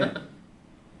 Go ahead.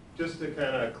 Just to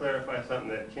kind of clarify something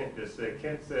that Kent just said.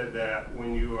 Kent said that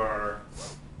when you are,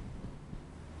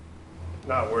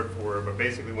 not word for word, but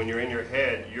basically when you're in your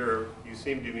head, you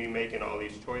seem to be making all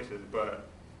these choices,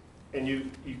 and you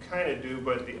kind of do,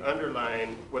 but the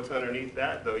underlying, what's underneath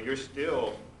that though, you're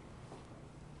still,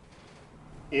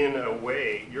 in a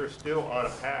way, you're still on a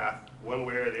path, one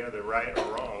way or the other, right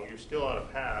or wrong, you're still on a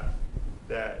path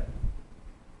that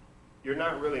you're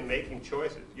not really making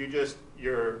choices.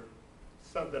 You're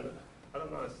something, I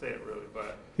don't know how to say it really,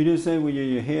 but. He didn't say when you're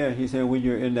in your head, he said when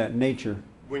you're in that nature.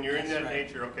 When you're in that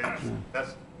nature, okay,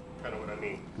 that's kind of what I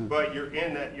mean. But you're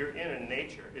in a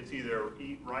nature. It's either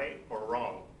right or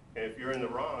wrong. And if you're in the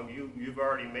wrong, you've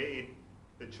already made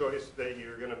the choice that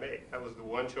you're going to make. That was the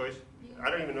one choice. I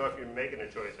don't even know if you're making a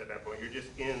choice at that point. You're just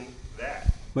in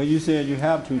that. But you said you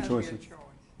have two choices.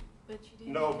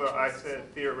 No, but I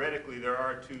said theoretically there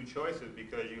are two choices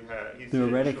because you have.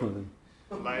 Theoretically.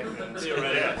 Life and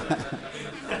death.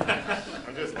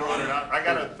 I'm just throwing it out. I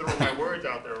gotta throw my words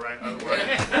out there, right?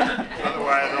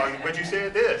 Otherwise, but you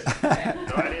said this. No,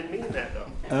 I didn't mean that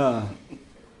though.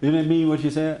 You didn't mean what you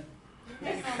said?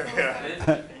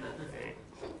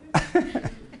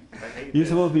 You're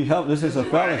supposed to be helped. This is a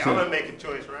fellowship. I'm gonna make a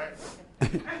choice, right?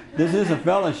 This is a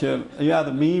fellowship. You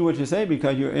either mean what you say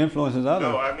because you're influencing others.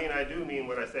 No, I mean I do mean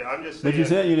what I say. I'm just saying. But you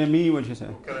said you didn't mean what you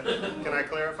said. Can I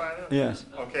clarify that? Yes.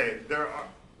 Okay.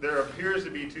 There appears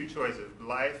to be two choices: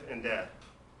 life and death.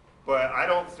 But I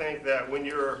don't think that when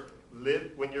you're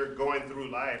going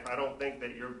through life, I don't think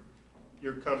that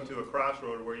you're come to a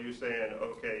crossroad where you're saying,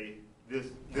 okay, this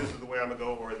is the way I'm gonna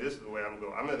go, or this is the way I'm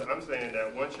gonna go. I'm saying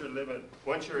that once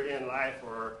you're in life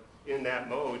or in that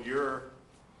mode, you're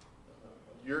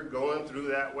going through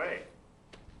that way.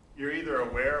 You're either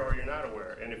aware or you're not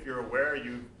aware. And if you're aware,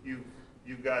 you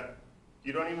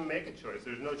don't even make a choice.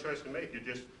 There's no choice to make.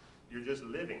 You're just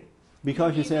living.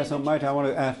 Because you said so much, I want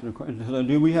to ask the question. So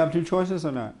do we have two choices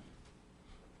or not?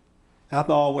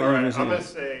 After all what you just said. I'm going to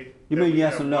say you that mean we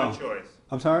yes have or no? one choice.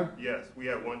 I'm sorry? Yes, we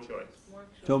have one choice.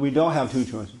 So we don't have two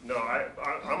choices. No,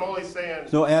 I'm only saying.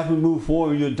 So as we move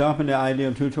forward, you're dumping the idea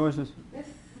of two choices?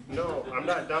 No, I'm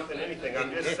not dumping anything.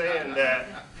 I'm just saying that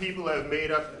people have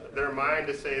made up their mind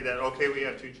to say that, okay, we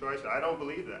have two choices. I don't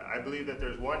believe that. I believe that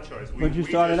there's one choice. But you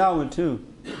started out with two.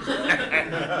 I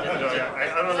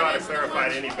don't know how to clarify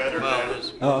it any better than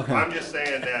that. Oh, okay. I'm just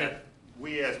saying that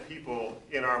we as people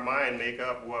in our mind make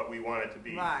up what we want it to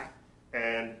be. Right.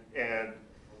 And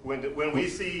when we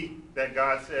see that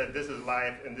God said this is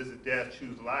life and this is death,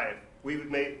 choose life,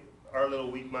 our little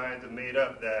weak minds have made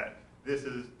up that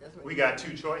we got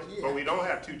two choices, but we don't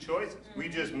have two choices. We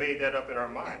just made that up in our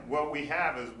mind. What we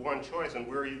have is one choice, and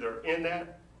we're either in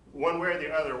that, one way or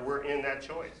the other, we're in that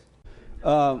choice.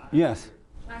 Yes.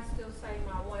 I still say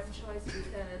my one choice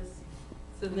because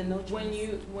So then no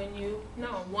choice.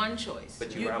 one choice.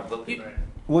 But you were outvoted.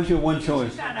 What's your one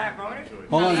choice? Not outvoted.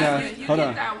 Hold on, You guys. Hold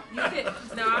get on.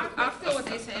 I feel what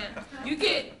they're saying. You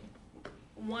get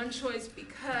one choice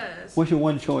because What's your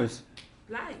one choice?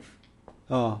 life.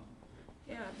 Oh.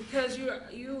 Yeah, because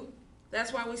you.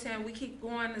 That's why we're saying we keep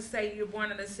going to say you're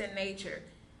born in a sin nature.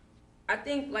 I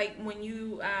think like when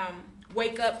you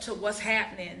wake up to what's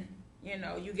happening,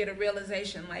 you get a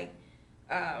realization like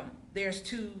there's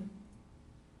the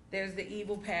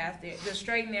evil path, the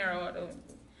straight and narrow.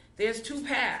 There's two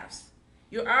paths.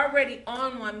 You're already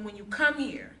on one when you come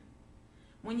here.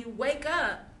 When you wake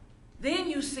up, then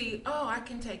you see, oh, I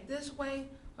can take this way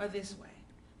or this way.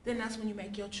 Then that's when you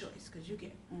make your choice, because you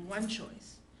get one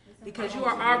choice. Because you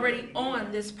are already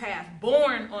on this path,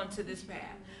 born onto this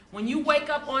path. When you wake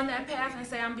up on that path and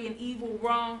say, I'm being evil,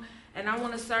 wrong, and I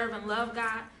want to serve and love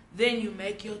God, then you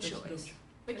make your choice.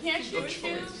 But can't you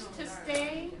choose to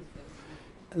stay?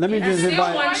 Let me It's just still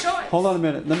invite. one choice. Hold on a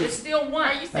minute. It's still one.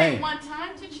 Are you saying Hey. one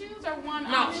time to choose or one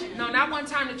No, option? no, not one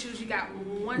time to choose. You got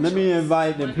one choice. Let me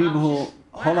invite the people who.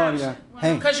 Hold on, yeah.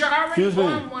 Hey. Because you're already Excuse me.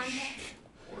 on one.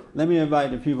 Let me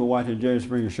invite the people watching Jerry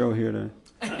Springer show here to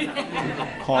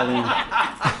call in.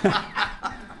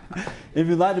 If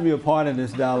you'd like to be a part of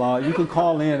this dialogue, you can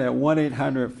call in at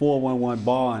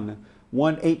 1-800-411-BOND,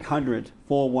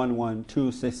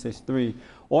 1-800-411-2663,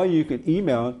 or you can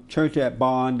email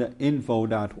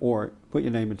church@bondinfo.org. Put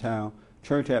your name in town,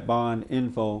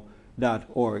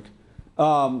 church@bondinfo.org.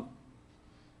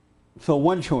 So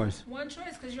one choice. One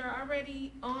choice, because you're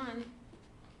already on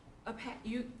a path.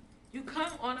 You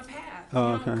come on a path.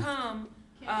 Oh, You don't okay. come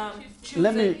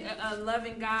Let me- choosing a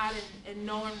loving God and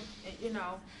knowing,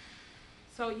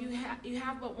 So you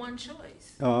have but one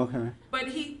choice. Oh, okay. But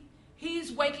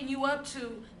he's waking you up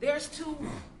to there's two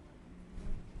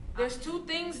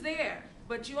things there,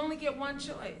 but you only get one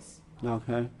choice.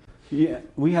 Okay. Yeah,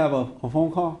 we have a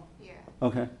phone call? Yeah.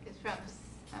 Okay. It's from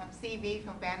CV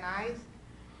from Van Nuys,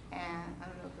 and I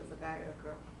don't know if it's a guy or a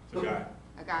girl. It's a guy.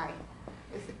 A guy.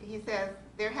 He says,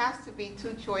 there has to be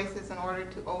two choices in order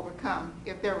to overcome.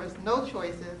 If there was no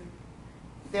choices,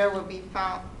 there would be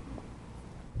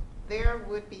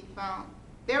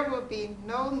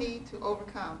no need to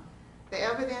overcome. The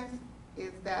evidence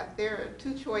is that there are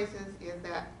two choices is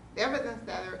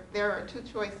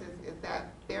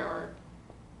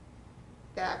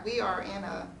that we are in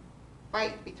a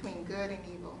fight between good and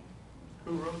evil.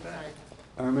 Who wrote that?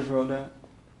 Hermes wrote that?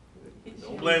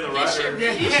 Don't blame the writer.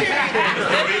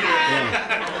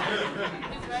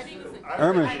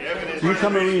 Hermes, you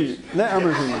come and read it. Let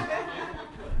Hermes read it.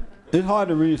 It's hard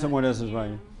to read someone else's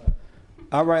writing.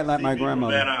 I write like my See, people from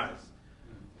grandmother. Van Nuys.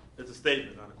 It's a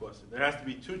statement, not a question. There has to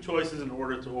be two choices in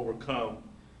order to overcome.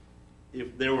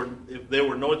 If there were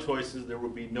no choices, there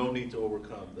would be no need to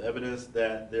overcome. The evidence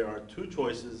that there are two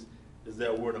choices is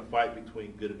that we're in a fight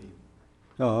between good and evil.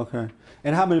 Oh, okay.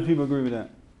 And how many people agree with that?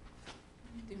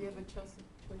 Do we have a choice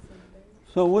in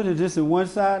the So what is this, on one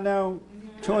side now?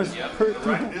 Choice? Yep.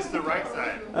 per- This is the right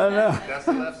side. I know. That's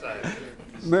the left side.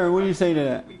 Mary, what do you say to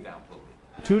that?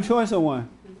 Two choice or one?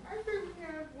 I think we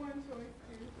have one choice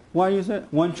too. Why you said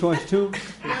one choice two?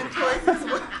 One choice is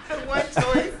one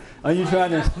choice. Are you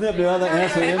trying to slip the other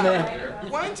answer in there?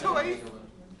 One choice,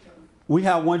 We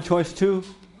have one choice too?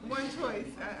 one choice.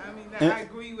 I mean, And- I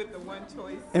agree with the one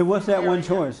choice. And what's that one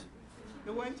choice?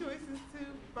 The one choice is to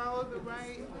follow the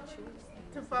right.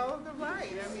 To follow the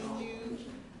right. I mean,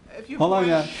 if you're Hold on, born,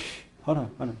 guys. Hold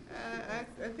on.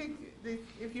 I think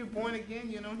if you're born again,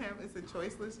 you don't have. It's a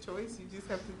choiceless choice. You just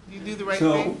have to. You do the right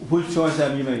So thing. which choice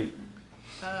have you made?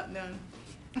 None.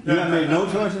 You haven't made no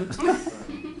choices?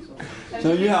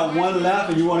 So you have one left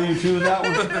and you won't even choose that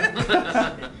one?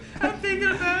 I think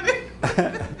about it.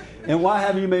 And why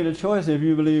haven't you made a choice if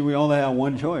you believe we only have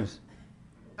one choice?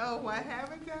 Oh, why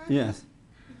haven't I? Yes.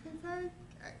 Because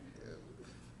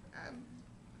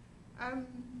I'm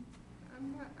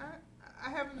not, I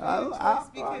haven't made a choice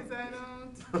because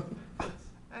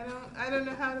I don't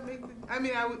know how to make the, I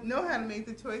mean, I would know how to make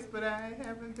the choice, but I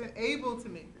haven't been able to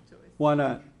make the choice. Why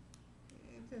not?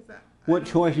 Because What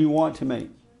choice you want to make?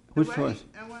 Which choice?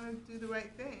 I want to do the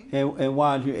right thing. And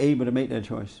why aren't you able to make that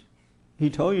choice? He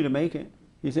told you to make it.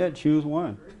 He said choose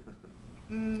one.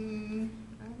 I don't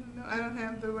know. I don't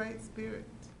have the right spirit.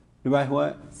 The right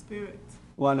what? Spirit.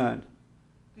 Why not?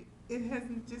 It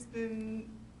hasn't just been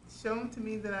shown to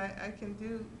me that I can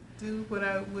do what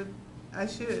I would I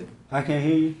should. I can't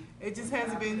hear you. It just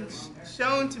hasn't been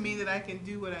shown to me that I can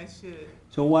do what I should.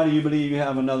 So why do you believe you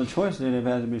have another choice then if it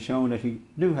hasn't been shown that you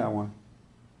do have one?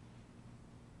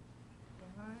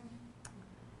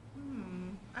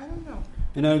 I don't know.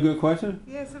 Isn't that a good question?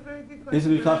 Yeah, it's a very good question. Is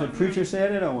it because the preacher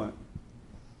said it or what?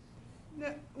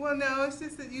 No, well, no, it's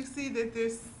just that you see that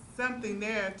there's something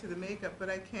there to the makeup, but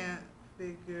I can't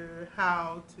figure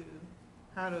how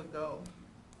to go.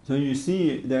 So you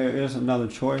see there is another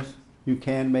choice you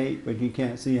can make, but you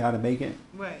can't see how to make it?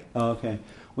 Right. Okay.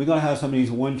 We're going to have some of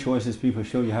these one choices people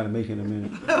show you how to make it in a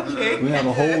minute. Okay. We have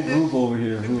a whole group over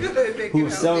here who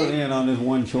settled me. in on this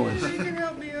one choice. You can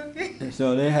help me, okay?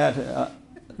 So they had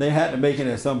to make it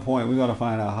at some point. We're going to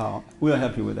find out how. We'll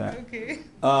help you with that. Okay.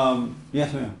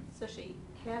 Yes, ma'am. So she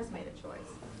has made a choice.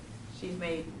 She's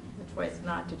made the choice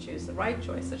not to choose the right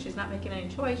choice. So she's not making any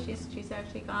choice. She's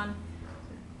actually gone.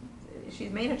 She's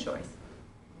made a choice.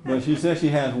 But she says she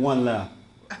has one left.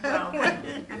 Well,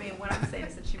 I mean, what I'm saying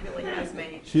is that she really has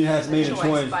made. She has made a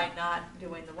choice by not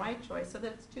doing the right choice. So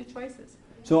that's two choices.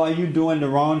 So are you doing the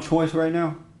wrong choice right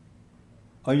now?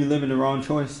 Are you living the wrong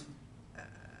choice?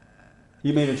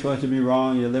 You made a choice to be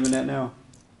wrong. You're living that now.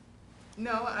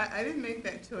 No, I didn't make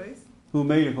that choice. Who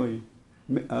made it for you?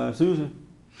 Susan?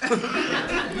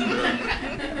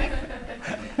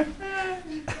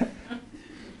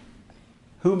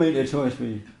 Who made that choice for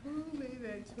you? Who made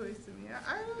that choice to me?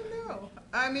 I don't know.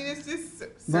 I mean, it's just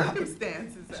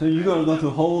circumstances. So you're going to go through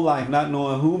whole life not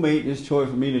knowing who made this choice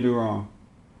for me to do wrong.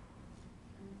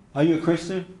 Are you a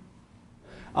Christian?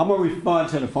 I'm going to respond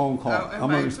to the phone call. I'm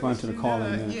going to respond to the call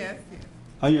in a minute. Yes.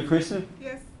 Are you a Christian?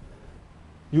 Yes.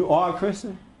 You are a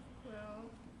Christian? Well,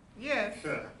 yes.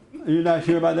 You're not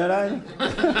sure about that either?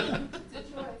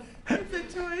 It's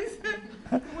a choice.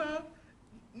 Well,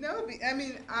 no, I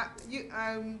mean,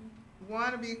 I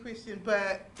want to be a Christian,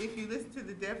 but if you listen to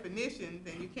the definition,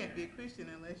 then you can't be a Christian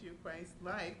unless you're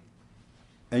Christ-like.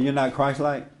 And you're not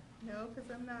Christ-like? No,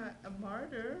 because I'm not a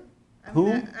martyr.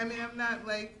 I'm not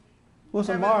like... What's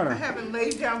a martyr? I haven't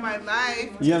laid down my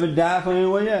life. You haven't died for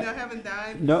anyone yet? No, I haven't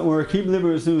died. Don't worry, keep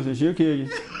living with Susan. She'll kill you.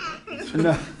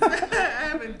 No. I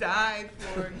haven't died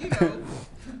for,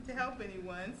 to help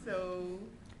anyone, so...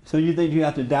 So you think you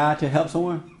have to die to help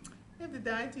someone? You have to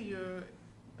die to your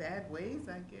bad ways,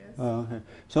 I guess. Oh, okay.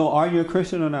 So are you a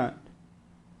Christian or not?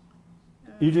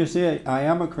 You just said, I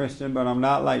am a Christian, but I'm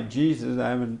not like Jesus.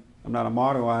 I'm not a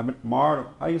martyr. I'm a martyr.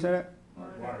 How do you say that?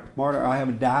 Martyr. I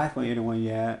haven't died for anyone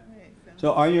yet.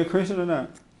 So are you a Christian or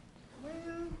not? Well...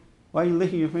 Why are you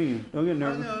licking your fingers? Don't get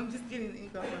nervous. Oh, no, I'm just getting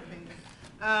ink off my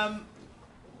fingers.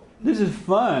 This is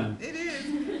fun. It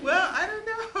is. Well, I don't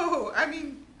know. I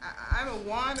mean, I'm a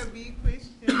wannabe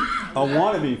Christian. A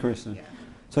wannabe Christian. Yeah.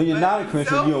 So you're not a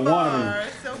Christian, you're a wannabe.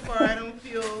 So far, I don't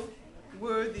feel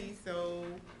worthy, so...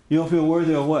 You don't feel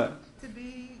worthy of what? To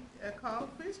be called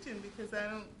Christian, because I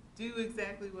don't do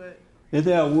exactly what... Is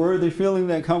there a worthy feeling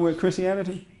that comes with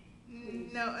Christianity?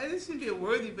 No, it shouldn't be a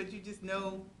worthy, but you just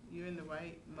know you're in the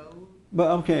right mode.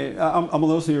 But okay, I'm a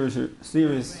little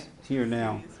serious here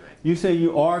now. Right. You say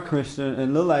you are a Christian,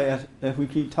 and look like if we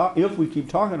keep talking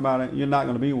about it, you're not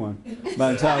going to be one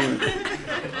by the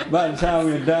time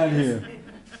we're done here.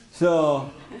 So.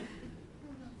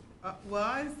 Well,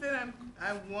 I said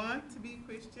I want to be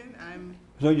Christian.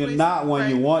 So you're not one.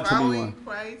 You want to be one. Following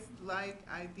Christ-like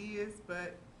ideas,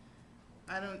 but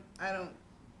I don't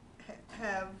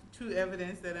have true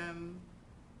evidence that I'm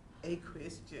a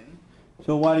Christian.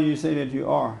 So why do you say that you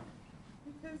are?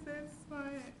 Because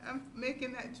I'm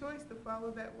making that choice to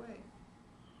follow that way.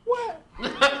 What?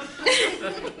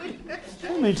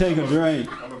 Let me take a drink.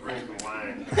 I'm gonna bring some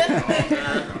wine.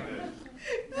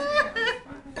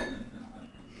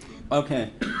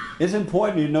 Okay, it's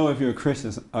important you know if you're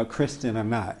a Christian or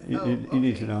not. You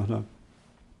need to know. So.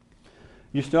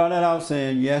 You started out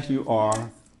saying yes, you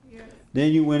are. Yes.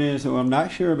 Then you went in and said, well, I'm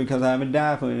not sure because I haven't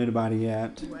died for anybody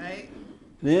yet. Right.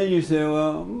 Then you said,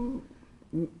 well,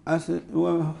 I said,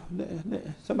 well,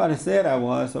 somebody said I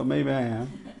was, so maybe I am.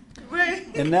 Right.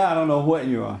 And now I don't know what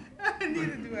you are.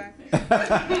 Neither do I.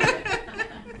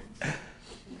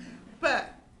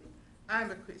 But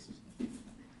I'm a Christian.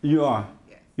 You are?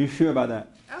 Yes. You sure about that?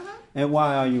 Uh-huh. And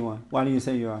why are you one? Why do you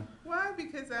say you are? Why?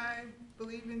 Because I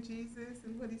believe in Jesus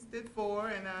and what he stood for,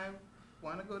 and I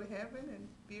want to go to heaven and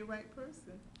be a right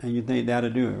person. And you think that'll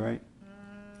do it, right?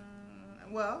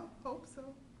 Well, hope so.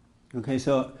 Okay,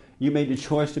 so you made the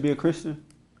choice to be a Christian?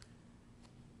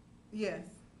 Yes.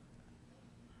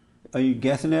 Are you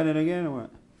guessing at it again or what?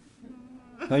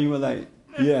 So you were like,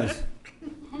 yes.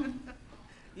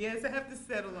 Yes, I have to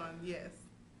settle on yes.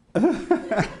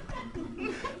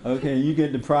 Okay, you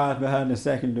get the prize behind the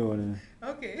second door then.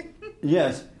 Okay.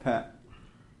 Yes, Pat.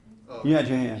 You had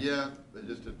your hand. Yeah, but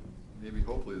just to maybe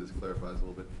hopefully this clarifies a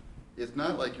little bit. It's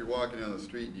not like you're walking down the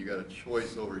street and you got a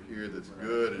choice over here that's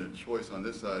good and a choice on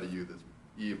this side of you that's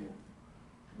evil.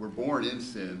 We're born in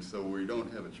sin, so we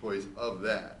don't have a choice of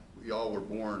that. We all were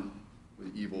born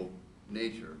with evil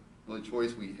nature. The only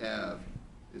choice we have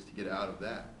is to get out of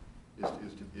that,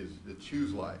 is to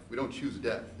choose life. We don't choose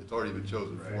death. It's already been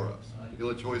chosen for us. The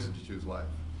only choice is to choose life.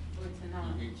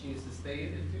 You can choose to stay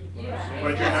in it.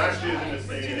 But you're not choosing to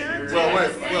stay in it. Well,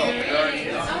 wait,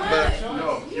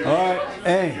 No. All right,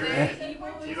 hey,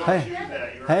 You don't hey, choose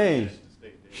that. You're hey.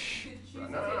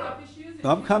 No.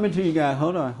 I'm coming to you guys.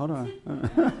 Hold on.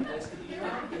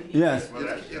 Yes.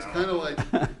 It's kind of like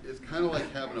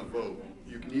having a vote.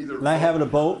 You can either Like having a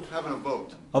vote? Having a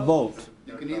vote. A vote.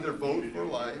 You can either vote for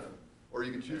life, or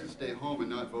you can choose to stay home and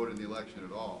not vote in the election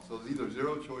at all. So it's either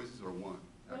 0 choices or 1.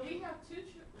 But we have 2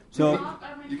 choices. So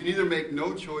You can either make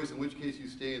no choice, in which case you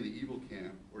stay in the evil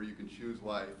camp, or you can choose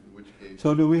life, in which case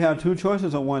do we have 2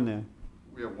 choices or 1 then?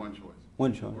 we have 1 choice.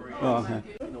 1 choice. Oh, okay.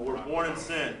 We're born in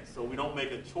sin, so we don't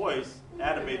make a choice.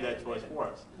 Adam made that choice for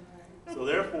us. So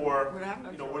therefore,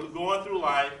 we're going through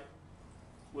life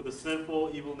with a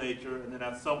sinful, evil nature, and then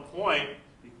at some point,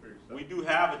 we do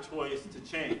have a choice to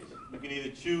change. You can either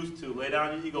choose to lay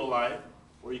down your ego life,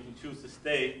 or you can choose to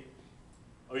stay,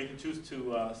 or you can choose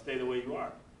to stay the way you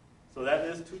are. So that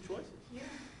is 2 choices. Yeah.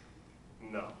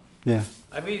 No. Yeah.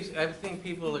 I think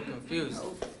people are confused.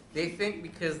 They think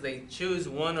because they choose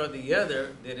one or the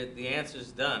other that the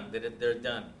answer's done, they're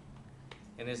done.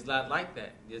 And it's not like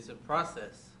that. It's a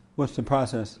process. What's the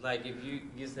process? Like if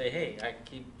you say, hey, I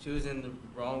keep choosing the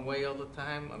wrong way all the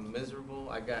time, I'm miserable,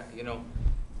 I got,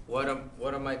 what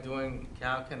am I doing?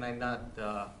 How can I not,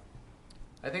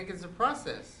 I think it's a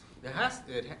process. It has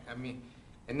to,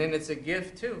 and then it's a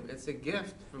gift too. It's a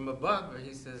gift from above where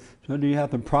he says. So do you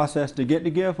have to process to get the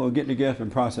gift, or get the gift and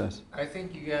process? I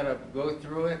think you gotta go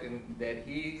through it, and that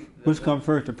Which comes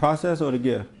first, the process or the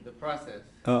gift? The process.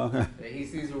 Oh, okay. That he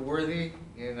sees we're worthy,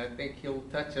 and I think he'll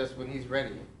touch us when he's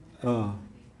ready. Oh.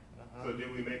 So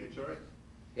did we make a choice?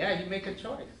 Yeah, you make a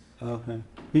choice. Okay.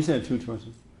 He said 2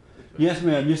 choices. Yes,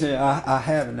 ma'am. You said I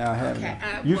have it now. I have it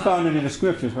now. You well, found it in the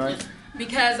scriptures, right?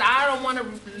 Because I don't want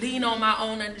to lean on my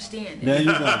own understanding. There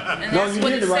you go. And No, that's you what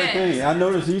did it the right says. thing. I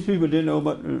noticed these people didn't know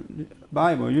about the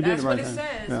Bible. You did That's the right what it thing.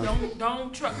 says. Yeah.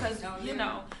 Don't trust, because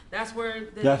that's where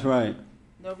That's right.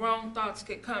 the wrong thoughts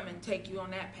could come and take you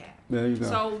on that path. There you go.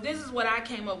 So this is what I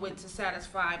came up with to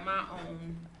satisfy my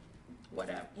own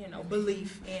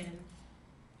belief in.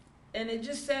 And it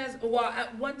just says,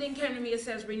 one thing came to me. It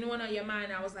says renewing of your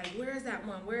mind. I was like, where is that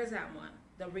one? Where is that one?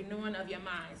 The renewing of your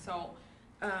mind. So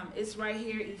it's right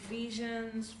here,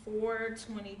 Ephesians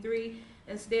 4:23.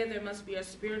 Instead, there must be a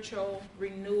spiritual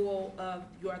renewal of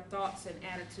your thoughts and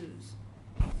attitudes.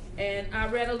 And I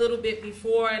read a little bit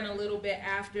before and a little bit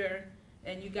after,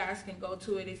 and you guys can go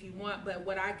to it if you want. But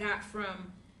what I got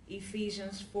from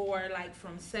Ephesians 4, like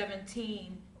from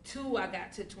 17 to I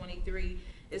got to 23,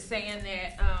 is saying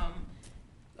that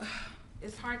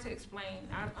it's hard to explain.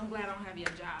 I'm glad I don't have your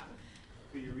job.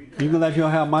 You gonna let you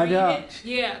have my job?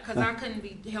 Yeah, because I couldn't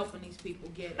be helping these people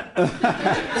get it.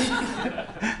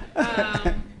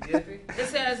 It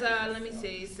says, let me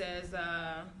see. It says,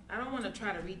 I don't want to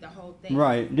try to read the whole thing.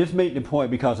 Right. Just make the point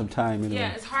because of time.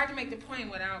 Yeah, it's hard to make the point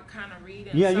without kind of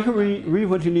reading. Yeah, you can read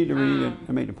what you need to read and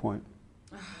make the point.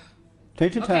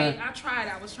 Take your time. Okay, I tried.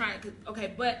 I was trying.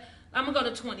 Okay, but I'm going to go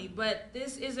to 20. But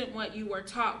this isn't what you were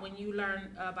taught when you learned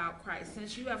about Christ.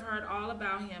 Since you have heard all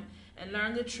about him and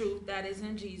learned the truth that is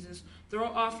in Jesus, throw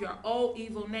off your old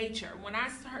evil nature. When I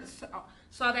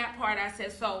saw that part, I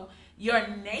said, so your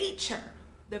nature,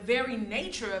 the very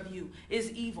nature of you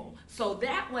is evil. So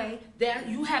that way, that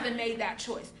you haven't made that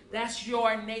choice. That's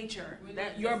your nature.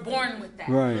 That you're born with that.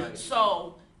 Right.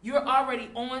 So you're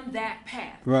already on that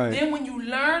path. Right. Then when you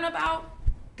learn about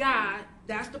God,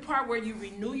 that's the part where you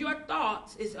renew your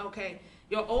thoughts. Is okay,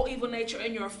 your old evil nature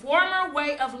and your former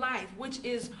way of life, which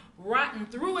is rotten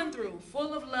through and through,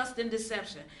 full of lust and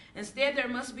deception. Instead, there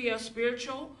must be a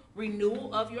spiritual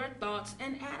renewal of your thoughts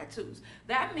and attitudes.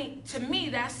 To me,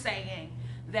 that's saying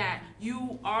that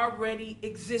you already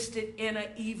existed in an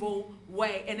evil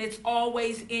way, and it's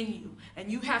always in you,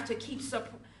 and you have to keep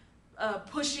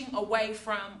pushing away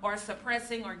from, or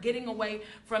suppressing, or getting away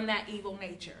from that evil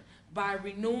nature by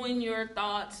renewing your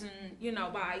thoughts and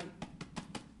by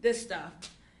this stuff.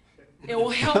 It will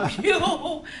help you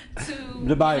to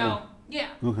the Bible.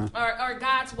 Okay. Or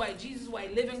God's way, Jesus' way,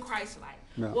 living Christ-like.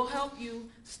 Yeah. Will help you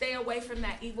stay away from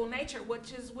that evil nature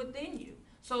which is within you.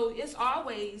 So it's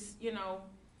always,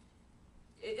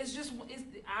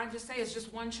 I just say it's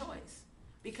just one choice.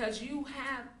 because you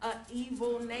have an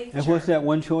evil nature. And what's that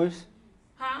one choice?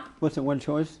 Huh? What's the one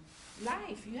choice?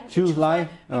 Life. You have to Choose life?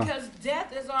 Oh. Because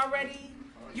death is already,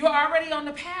 you're already on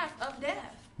the path of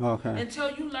death. Okay.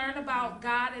 Until you learn about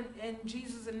God and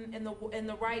Jesus in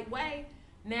the right way,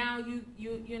 now you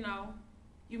know,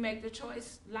 you make the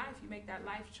choice, life. You make that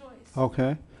life choice.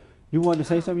 Okay. You wanted to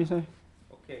say something, you say?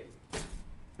 Okay.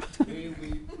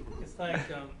 It's like,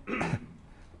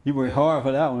 You worked hard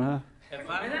for that one, huh? if And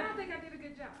I don't think I did a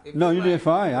good job. No, you did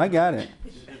fine. I got it.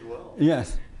 You did well.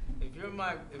 Yes. If you're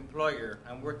my employer,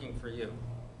 I'm working for you.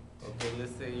 Okay,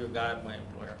 let's say you're God, my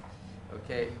employer.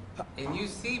 Okay, and you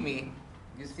see me,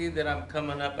 you see that I'm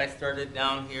coming up. I started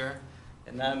down here,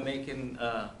 and I'm making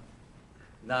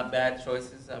not bad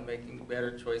choices. I'm making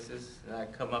better choices. And I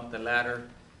come up the ladder,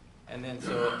 and then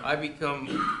so I become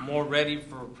more ready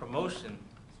for promotion,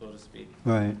 so to speak.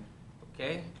 Right.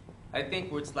 Okay, I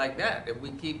think it's like that. If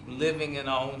we keep living in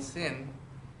our own sin,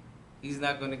 He's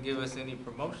not going to give us any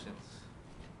promotions.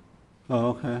 Oh,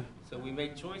 okay. So we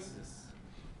make choices.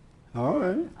 All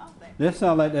right. That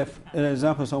sounds like that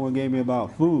example someone gave me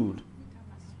about food.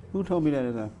 Who told me that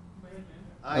example?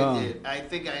 I did. I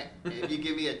think if you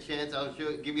give me a chance, I'll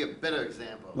give you a better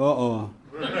example. Uh-oh.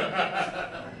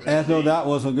 As though that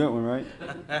was a good one, right?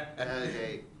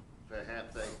 Okay,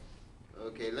 perhaps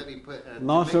okay, let me put...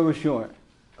 Long story short.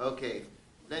 Okay,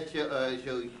 let's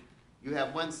show you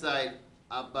have one side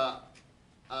about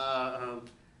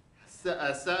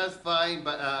satisfying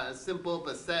but simple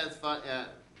but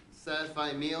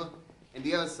satisfying meal, and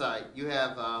the other side you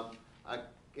have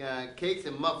cakes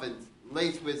and muffins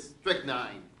laced with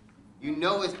strychnine. You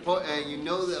know you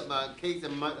know that cakes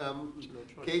and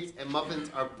muffins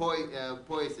are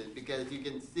poison because you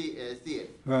can see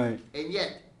it. Right. And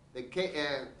yet the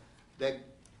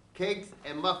cakes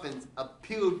and muffins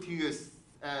appeal to your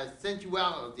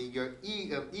sensuality, your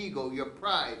ego, your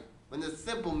pride. When the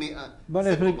simple meal. But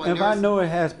if I know it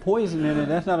has poison in it,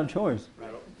 that's not a choice.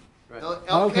 Right. I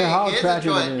don't care how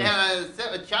attractive it is. A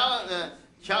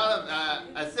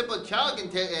simple child can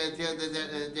tell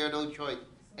there's no choice,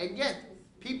 and yet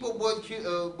people will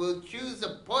choose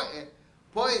a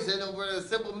poison over a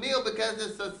simple meal because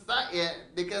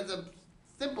because a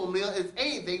simple meal is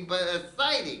anything but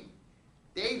exciting.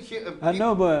 I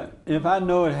know, but if I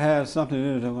know it has something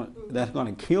in it that's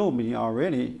going to kill me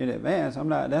already in advance,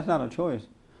 that's not a choice,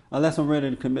 unless I'm ready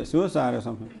to commit suicide or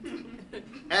something.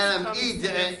 Adam and Eve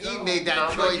made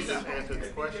that choice.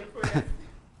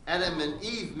 Adam and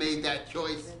Eve made that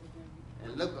choice,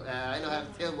 and look, I don't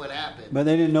have to tell what happened. But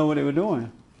they didn't know what they were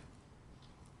doing.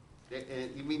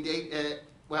 You mean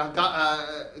well,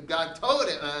 God told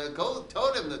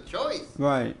him the choice.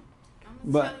 Right,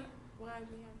 but.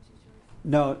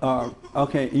 No,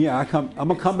 okay, yeah, I'm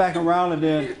gonna come back around and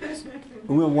then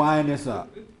we'll wind this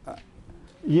up.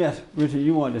 Yes, Richard,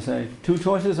 you wanted to say 2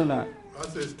 choices or not? I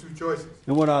said it's 2 choices.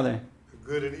 And what are they?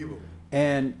 Good and evil.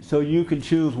 And so you can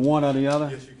choose one or the other?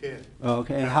 Yes, you can.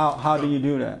 Okay, and how do you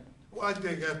do that? Well, I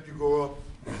think after you grow up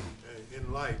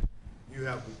in life, you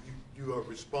are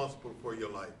responsible for your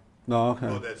life. Oh, okay.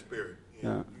 For that spirit.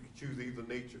 Yeah. You can choose either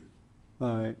nature.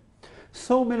 All right.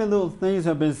 So many little things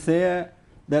have been said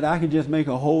that I can just make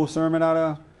a whole sermon out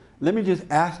of. Let me just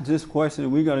ask this question,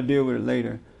 and we're going to deal with it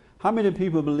later. How many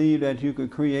people believe that you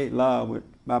could create love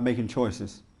by making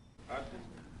choices?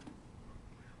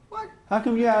 What? How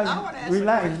come you guys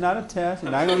relax? It's not a test.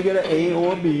 You're not going to get an A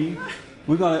or a B.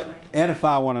 We're going to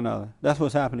edify one another. That's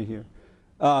what's happening here.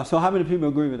 So how many people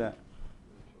agree with that?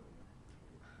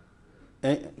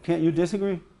 Can't you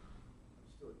disagree? I'm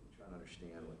still trying to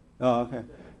understand what. Oh, okay.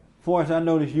 Forrest, I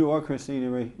noticed you or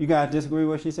Christina, Ray. You guys disagree with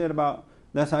what she said about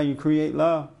that's how you create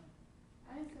love?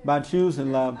 By choosing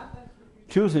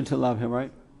to love him,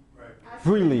 right?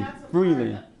 Freely.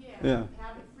 Yeah.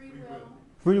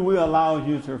 Free will allows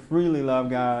you to freely love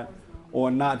God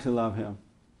or not to love him.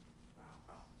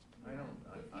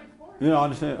 You don't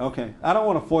understand? Okay. I don't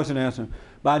want to force an answer,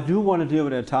 but I do want to deal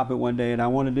with that topic one day, and I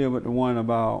want to deal with the one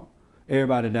about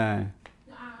everybody dying.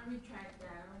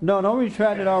 No, don't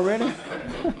retract it already. No, it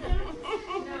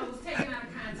was taken out of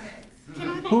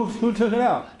context. Who took it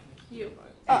out? You.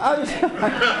 I just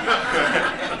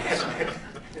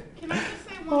Can I just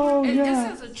say one more?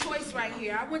 This is a choice right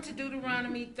here. I went to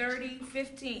Deuteronomy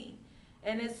 30:15,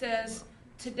 and it says,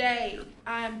 "Today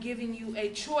I am giving you a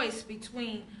choice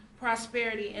between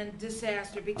prosperity and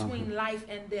disaster, between life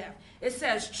and death." It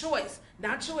says choice,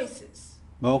 not choices.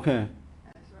 Okay.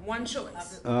 One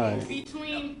choice. All right.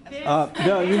 Between this.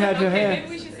 No, you had your hand.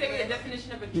 Maybe we should say what the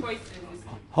definition of a choice is.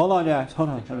 Hold on, guys. Hold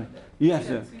on. Yes,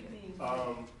 sir.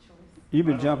 You've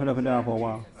been jumping up and down for a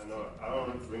while. I know. I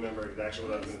don't remember exactly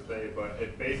what I was going to say, but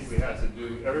it basically has to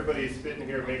do, everybody's sitting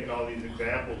here making all these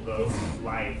examples of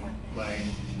life. Like,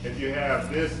 if you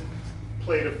have this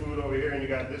plate of food over here and you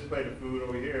got this plate of food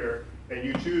over here, and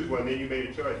you choose one, then you made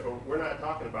a choice. But we're not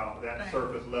talking about that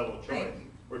surface level choice.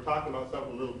 We're talking about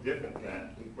something a little different than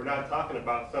that. We're not talking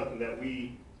about something that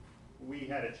we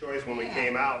had a choice when we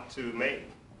came out to make.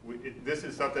 This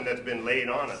is something that's been laid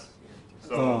on us.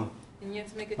 So. And you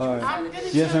have to make a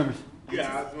choice. Yes, sir.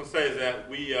 Yeah, I was going to say is that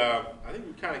we, I think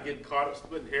we kind of get caught up,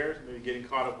 splitting hairs, maybe getting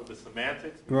caught up with the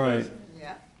semantics. Right.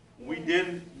 Yeah. We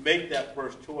didn't make that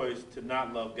first choice to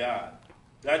not love God.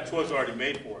 That choice was already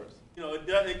made for us. You know,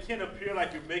 it can appear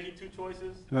like you're making two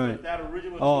choices, right. but that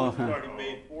original choice was already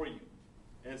made for you.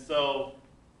 And so,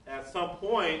 at some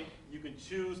point, you can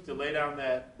choose to lay down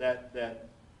that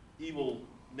evil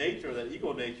nature, that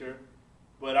ego nature,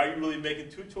 but are you really making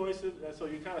two choices? And so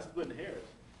you're kind of splitting hairs.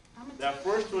 That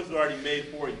first choice is already made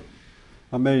for you.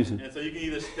 Amazing. And so you can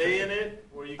either stay in it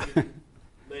or you can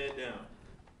lay it down.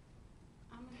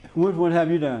 Which one have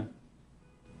you done?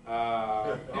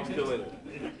 I'm still in it.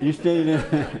 You stayed in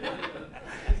it.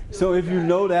 So if you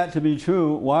know that to be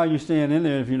true, why are you staying in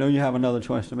there if you know you have another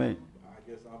choice to make? I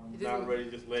guess I'm not ready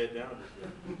to just lay it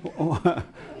down.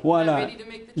 Why not?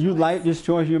 You like this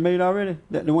choice you made already?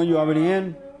 The one you already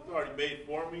in? It's already made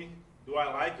for me. Do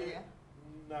I like it?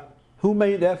 Not. Who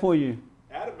made that for you?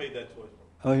 Adam made that choice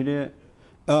for me. Oh, he did?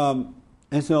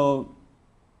 And so,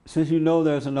 since you know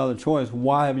there's another choice,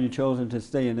 why have you chosen to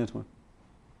stay in this one?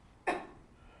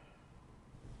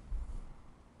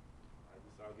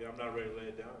 I'm not ready to lay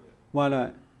it down yet. Why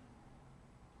not?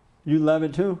 You love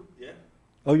it too? Yeah.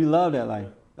 Oh, you love that life?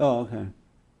 Yeah. Oh, okay.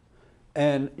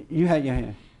 And you had your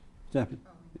hand. Stephanie.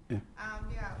 Yeah.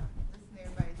 Yeah, listen to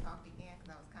everybody talk again because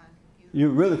I was kind of confused. You're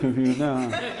really confused now,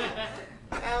 huh?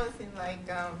 That would seem like,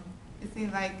 it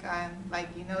seems like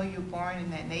you know you're born in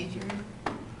that nature,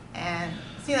 and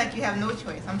it seems like you have no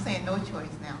choice. I'm saying no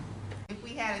choice now. If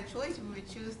we had a choice, we would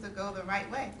choose to go the right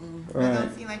way. Right. It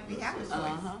doesn't seem like we have a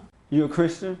choice. You a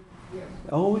Christian? Yes.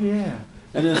 Oh, yeah.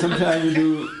 And then sometimes you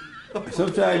do,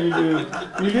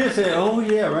 you did say, oh,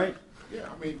 yeah, right? Yeah,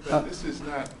 I mean, but this is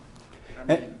not,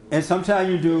 and sometimes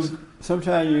you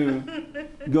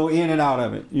go in and out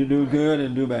of it. You do good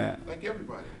and do bad. like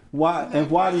everybody.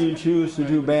 Why do you choose to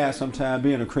do bad sometimes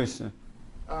being a Christian?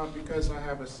 Because I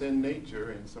have a sin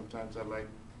nature, and sometimes I like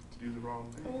to do the wrong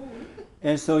thing.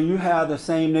 And so you have the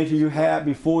same nature you had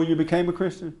before you became a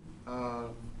Christian?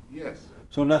 Yes.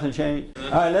 So nothing changed?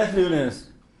 All right, let's do this.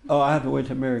 Oh, I have to wait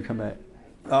till Mary come back.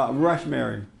 Rush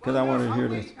Mary, because I want to hear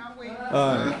this. I want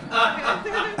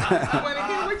to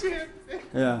hear what you have to say.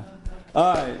 Yeah.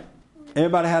 All right.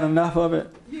 Everybody had enough of it?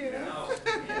 Yeah.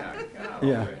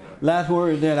 Yeah. Last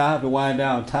word, then I have to wind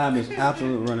down. Time is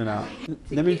absolutely running out.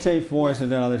 Let me take Forrest,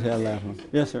 and then I'll let you have the last one.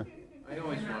 Yes, sir. I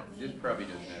always want, this probably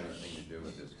doesn't have anything to do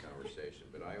with this conversation,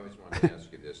 but I always wanted to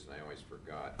ask you this, and I always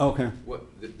forgot. Okay. What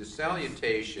the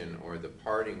salutation or the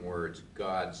parting words,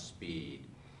 Godspeed,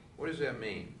 what does that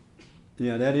mean?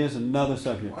 Yeah, that is another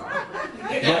subject. But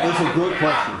it's a good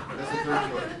question.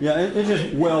 Yeah, it's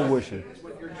just well wishing.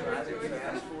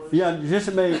 Yeah, just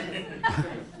to make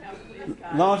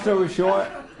long story short,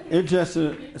 it's just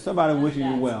somebody wishing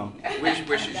you well.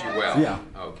 Wishes you well? Yeah.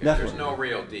 Okay, That's there's what- no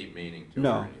real deep meaning to it?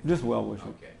 No, just well wishing.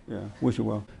 Okay. Yeah, wish you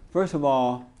well. First of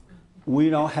all, we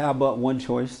don't have but one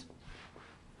choice,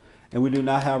 and we do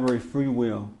not have a free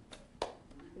will.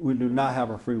 We do not have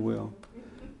a free will.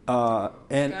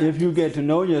 And if you get to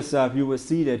know yourself, you would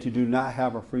see that you do not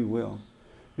have a free will.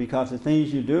 Because the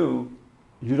things you do,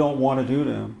 you don't want to do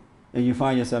them, and you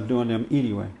find yourself doing them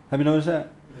anyway. Have you noticed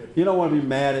that? You don't want to be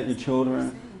mad at your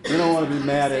children. You don't want to be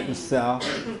mad at yourself.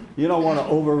 You don't want to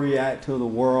overreact to the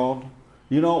world.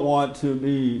 You don't want to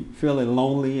be feeling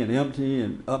lonely and empty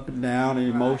and up and down in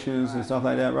emotions and stuff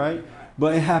like that, right?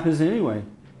 But it happens anyway,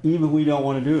 even if we don't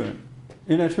want to do it.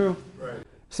 Isn't that true? Right.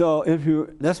 So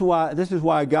this is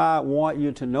why God wants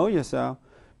you to know yourself,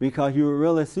 because you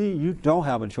really see you don't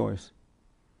have a choice.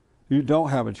 You don't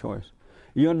have a choice.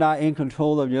 You're not in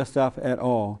control of yourself at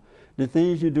all. The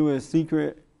things you do in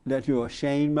secret that you're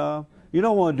ashamed of, you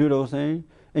don't want to do those things,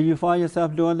 and you find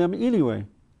yourself doing them anyway.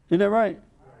 Isn't that right?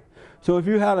 So if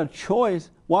you had a choice,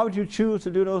 why would you choose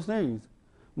to do those things?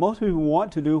 Most people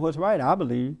want to do what's right, I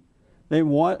believe. They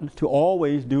want to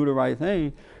always do the right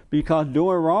thing, because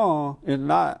doing wrong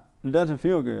it doesn't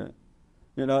feel good.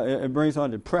 You know, it brings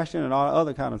on depression and all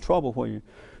other kind of trouble for you.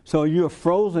 So you're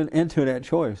frozen into that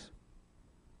choice.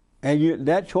 And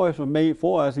that choice was made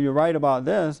for us, and you're right about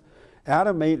this.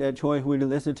 Adam made that choice when he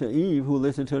listened to Eve, who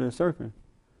listened to the serpent.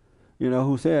 You know,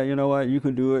 who said, you know what, you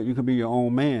can do it, you can be your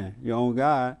own man, your own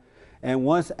God. And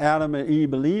once Adam and Eve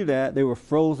believed that, they were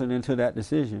frozen into that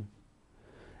decision.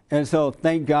 And so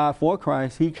thank God for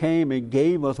Christ. He came and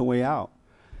gave us a way out.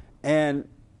 And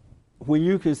when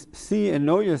you can see and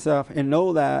know yourself and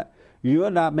know that you're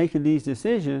not making these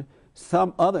decisions,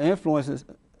 some other influences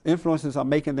are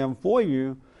making them for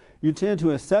you, you tend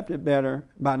to accept it better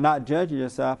by not judging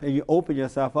yourself, and you open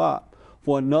yourself up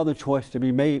for another choice to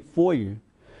be made for you.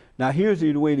 Now here's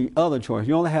the way the other choice.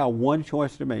 You only have one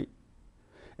choice to make.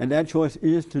 And that choice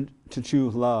is to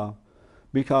choose love,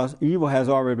 because evil has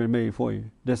already been made for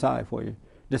you, decided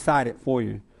for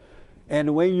you. And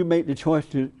the way you make the choice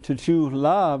to choose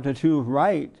love, to choose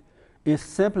right, is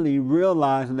simply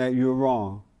realizing that you're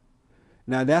wrong.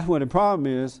 Now that's what the problem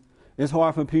is. It's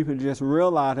hard for people to just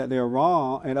realize that they're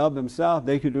wrong, and of themselves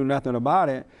they can do nothing about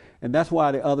it. And that's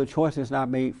why the other choice is not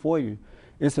made for you.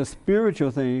 It's a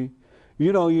spiritual thing.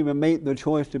 You don't even make the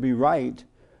choice to be right.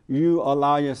 You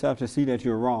allow yourself to see that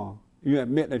you're wrong. You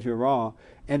admit that you're wrong.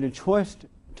 And the choice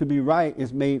to be right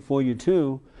is made for you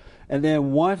too. And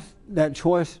then once that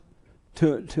choice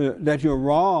that you're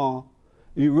wrong,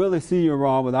 you really see you're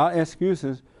wrong without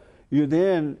excuses,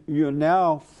 you're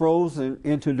now frozen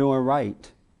into doing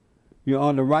right. You're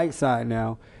on the right side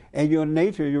now. And your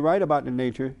nature, you're right about the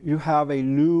nature, you have a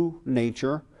new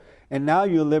nature. And now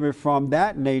you're living from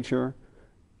that nature,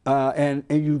 and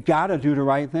you got to do the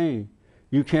right thing.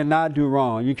 You cannot do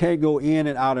wrong. You can't go in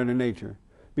and out of the nature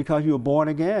because you were born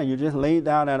again. You just laid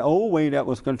down that old way that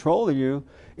was controlling you.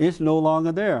 It's no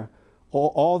longer there.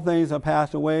 All things have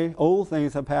passed away, old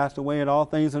things have passed away, and all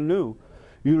things are new.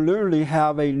 You literally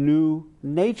have a new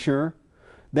nature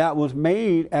that was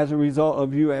made as a result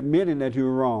of you admitting that you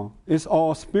were wrong. It's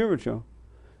all spiritual.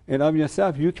 And of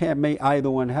yourself, you can't make either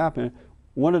one happen.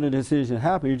 One of the decisions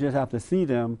happen, you just have to see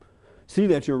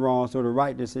that you're wrong so the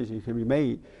right decision can be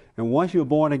made. And once you're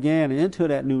born again into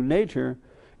that new nature,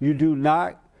 you do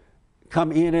not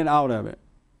come in and out of it.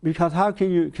 Because how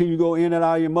can you go in and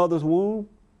out of your mother's womb?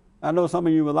 I know some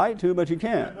of you would like to, but you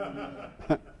can't.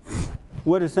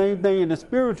 Well, the same thing in the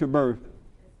spiritual birth.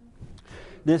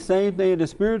 The same thing in the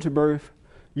spiritual birth,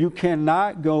 you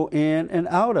cannot go in and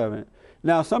out of it.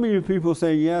 Now, some of you people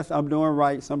say, yes, I'm doing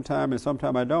right sometime and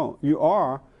sometime I don't. You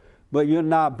are, but you're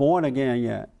not born again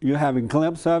yet. You're having a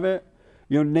glimpse of it.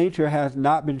 Your nature has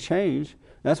not been changed.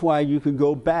 That's why you can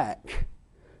go back,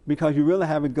 because you really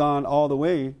haven't gone all the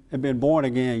way and been born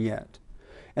again yet.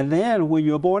 And then when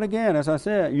you're born again, as I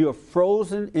said, you're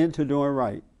frozen into doing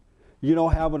right. You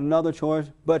don't have another choice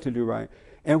but to do right.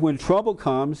 And when trouble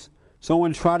comes,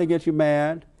 someone try to get you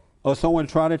mad, or someone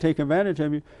try to take advantage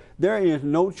of you, there is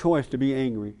no choice to be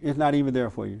angry. It's not even there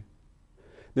for you.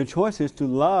 The choice is to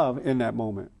love in that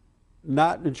moment,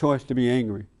 not the choice to be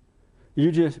angry.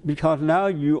 Because now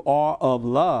you are of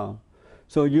love.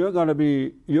 So you're going to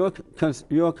be,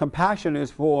 your compassion is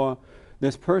for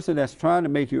this person that's trying to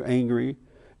make you angry.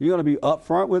 You're going to be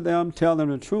upfront with them, tell them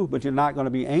the truth, but you're not going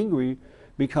to be angry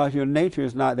because your nature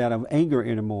is not that of anger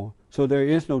anymore. So there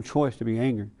is no choice to be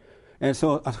angry. And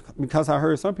so, because I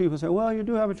heard some people say, well, you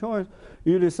do have a choice.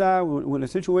 You decide when the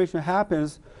situation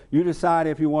happens, you decide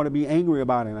if you want to be angry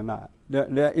about it or not.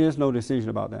 There is no decision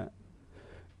about that.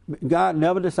 God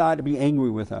never decided to be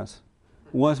angry with us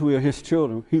once we are his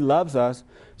children. He loves us,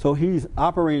 so he's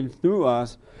operating through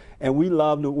us, and we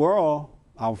love the world,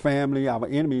 our family, our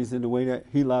enemies, in the way that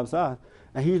he loves us.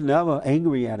 And he's never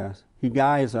angry at us. He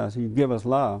guides us. He gives us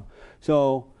love.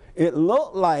 So it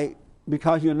looked like,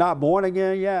 because you're not born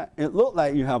again yet, it looked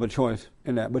like you have a choice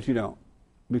in that, but you don't,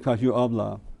 because you're of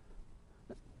love.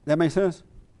 That makes sense?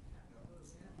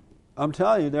 I'm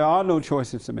telling you, there are no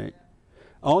choices to make.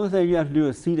 The only thing you have to do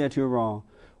is see that you're wrong.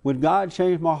 When God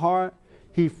changed my heart,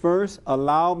 he first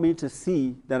allowed me to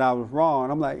see that I was wrong.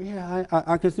 And I'm like, yeah,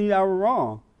 I could see I was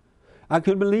wrong. I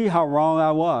couldn't believe how wrong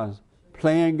I was.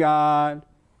 Playing God,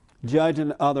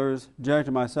 judging others,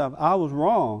 judging myself. I was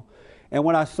wrong. And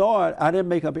when I saw it, I didn't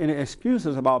make up any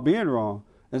excuses about being wrong.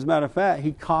 As a matter of fact,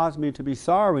 he caused me to be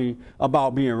sorry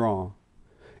about being wrong.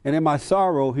 And in my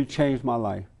sorrow, he changed my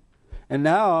life. And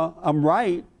now I'm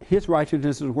right. His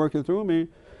righteousness is working through me.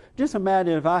 Just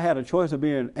imagine if I had a choice of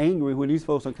being angry when these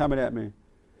folks are coming at me.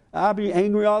 I'd be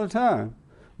angry all the time.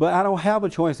 But I don't have a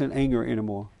choice in anger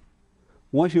anymore.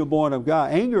 Once you're born of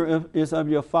God, anger is of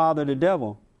your father, the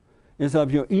devil. It's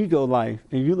of your ego life.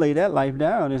 And you lay that life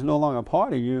down. It's no longer a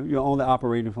part of you. You're only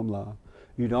operating from love.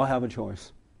 You don't have a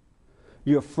choice.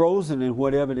 You're frozen in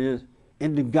whatever it is,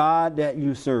 in the God that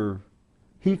you serve.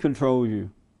 He controls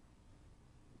you.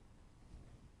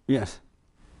 Yes?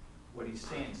 What he's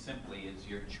saying simply is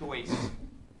your choice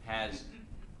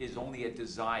is only a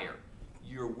desire.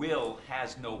 Your will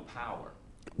has no power.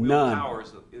 None. Willpower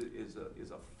is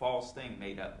a false thing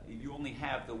made up. You only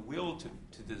have the will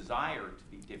to desire to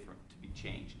be different, to be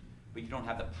changed, but you don't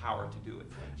have the power to do it.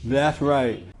 That's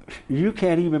right. You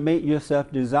can't even make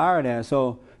yourself desire that.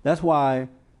 So that's why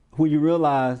when you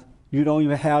realize you don't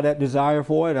even have that desire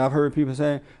for it, I've heard people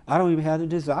say, I don't even have the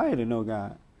desire to know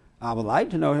God. I would like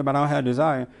to know him, but I don't have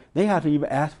desire. They have to even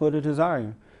ask for the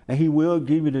desire. And he will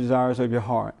give you the desires of your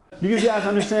heart. Do you guys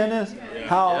understand this?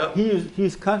 How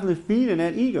he's constantly feeding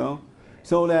that ego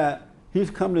so that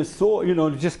he's come to sort,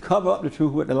 to just cover up the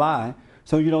truth with the lie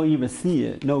so you don't even see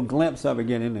it. No glimpse of it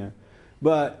get in there.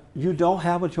 But you don't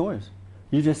have a choice.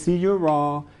 You just see you're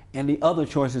wrong and the other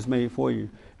choice is made for you.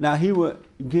 Now he would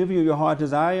give you your heart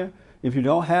desire. If you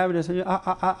don't have it, say,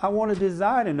 I want to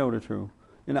desire to know the truth.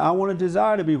 I want to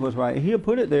desire to be what's right. And he'll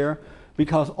put it there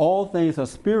because all things are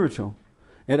spiritual.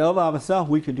 And of ourselves,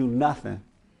 we can do nothing.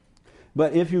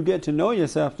 But if you get to know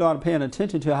yourself, start paying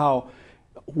attention to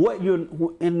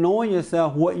in knowing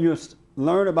yourself, what you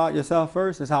learn about yourself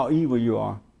first is how evil you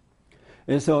are.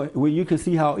 And so when you can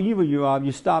see how evil you are,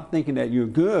 you stop thinking that you're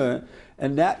good,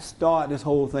 and that start this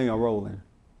whole thing rolling.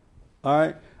 All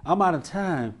right? I'm out of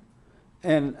time.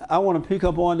 And I want to pick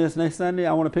up on this next Sunday.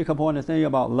 I want to pick up on the thing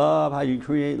about love, how you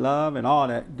create love, and all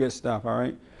that good stuff, all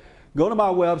right? Go to my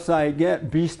website,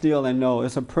 Be Still and Know.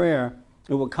 It's a prayer.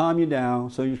 It will calm you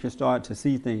down so you can start to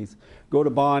see things. Go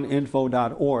to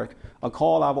bondinfo.org or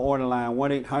call our order line,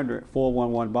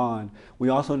 1-800-411-BOND. We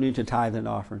also need your tithe and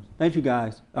offering. Thank you,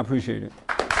 guys. I appreciate it.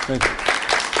 Thank you.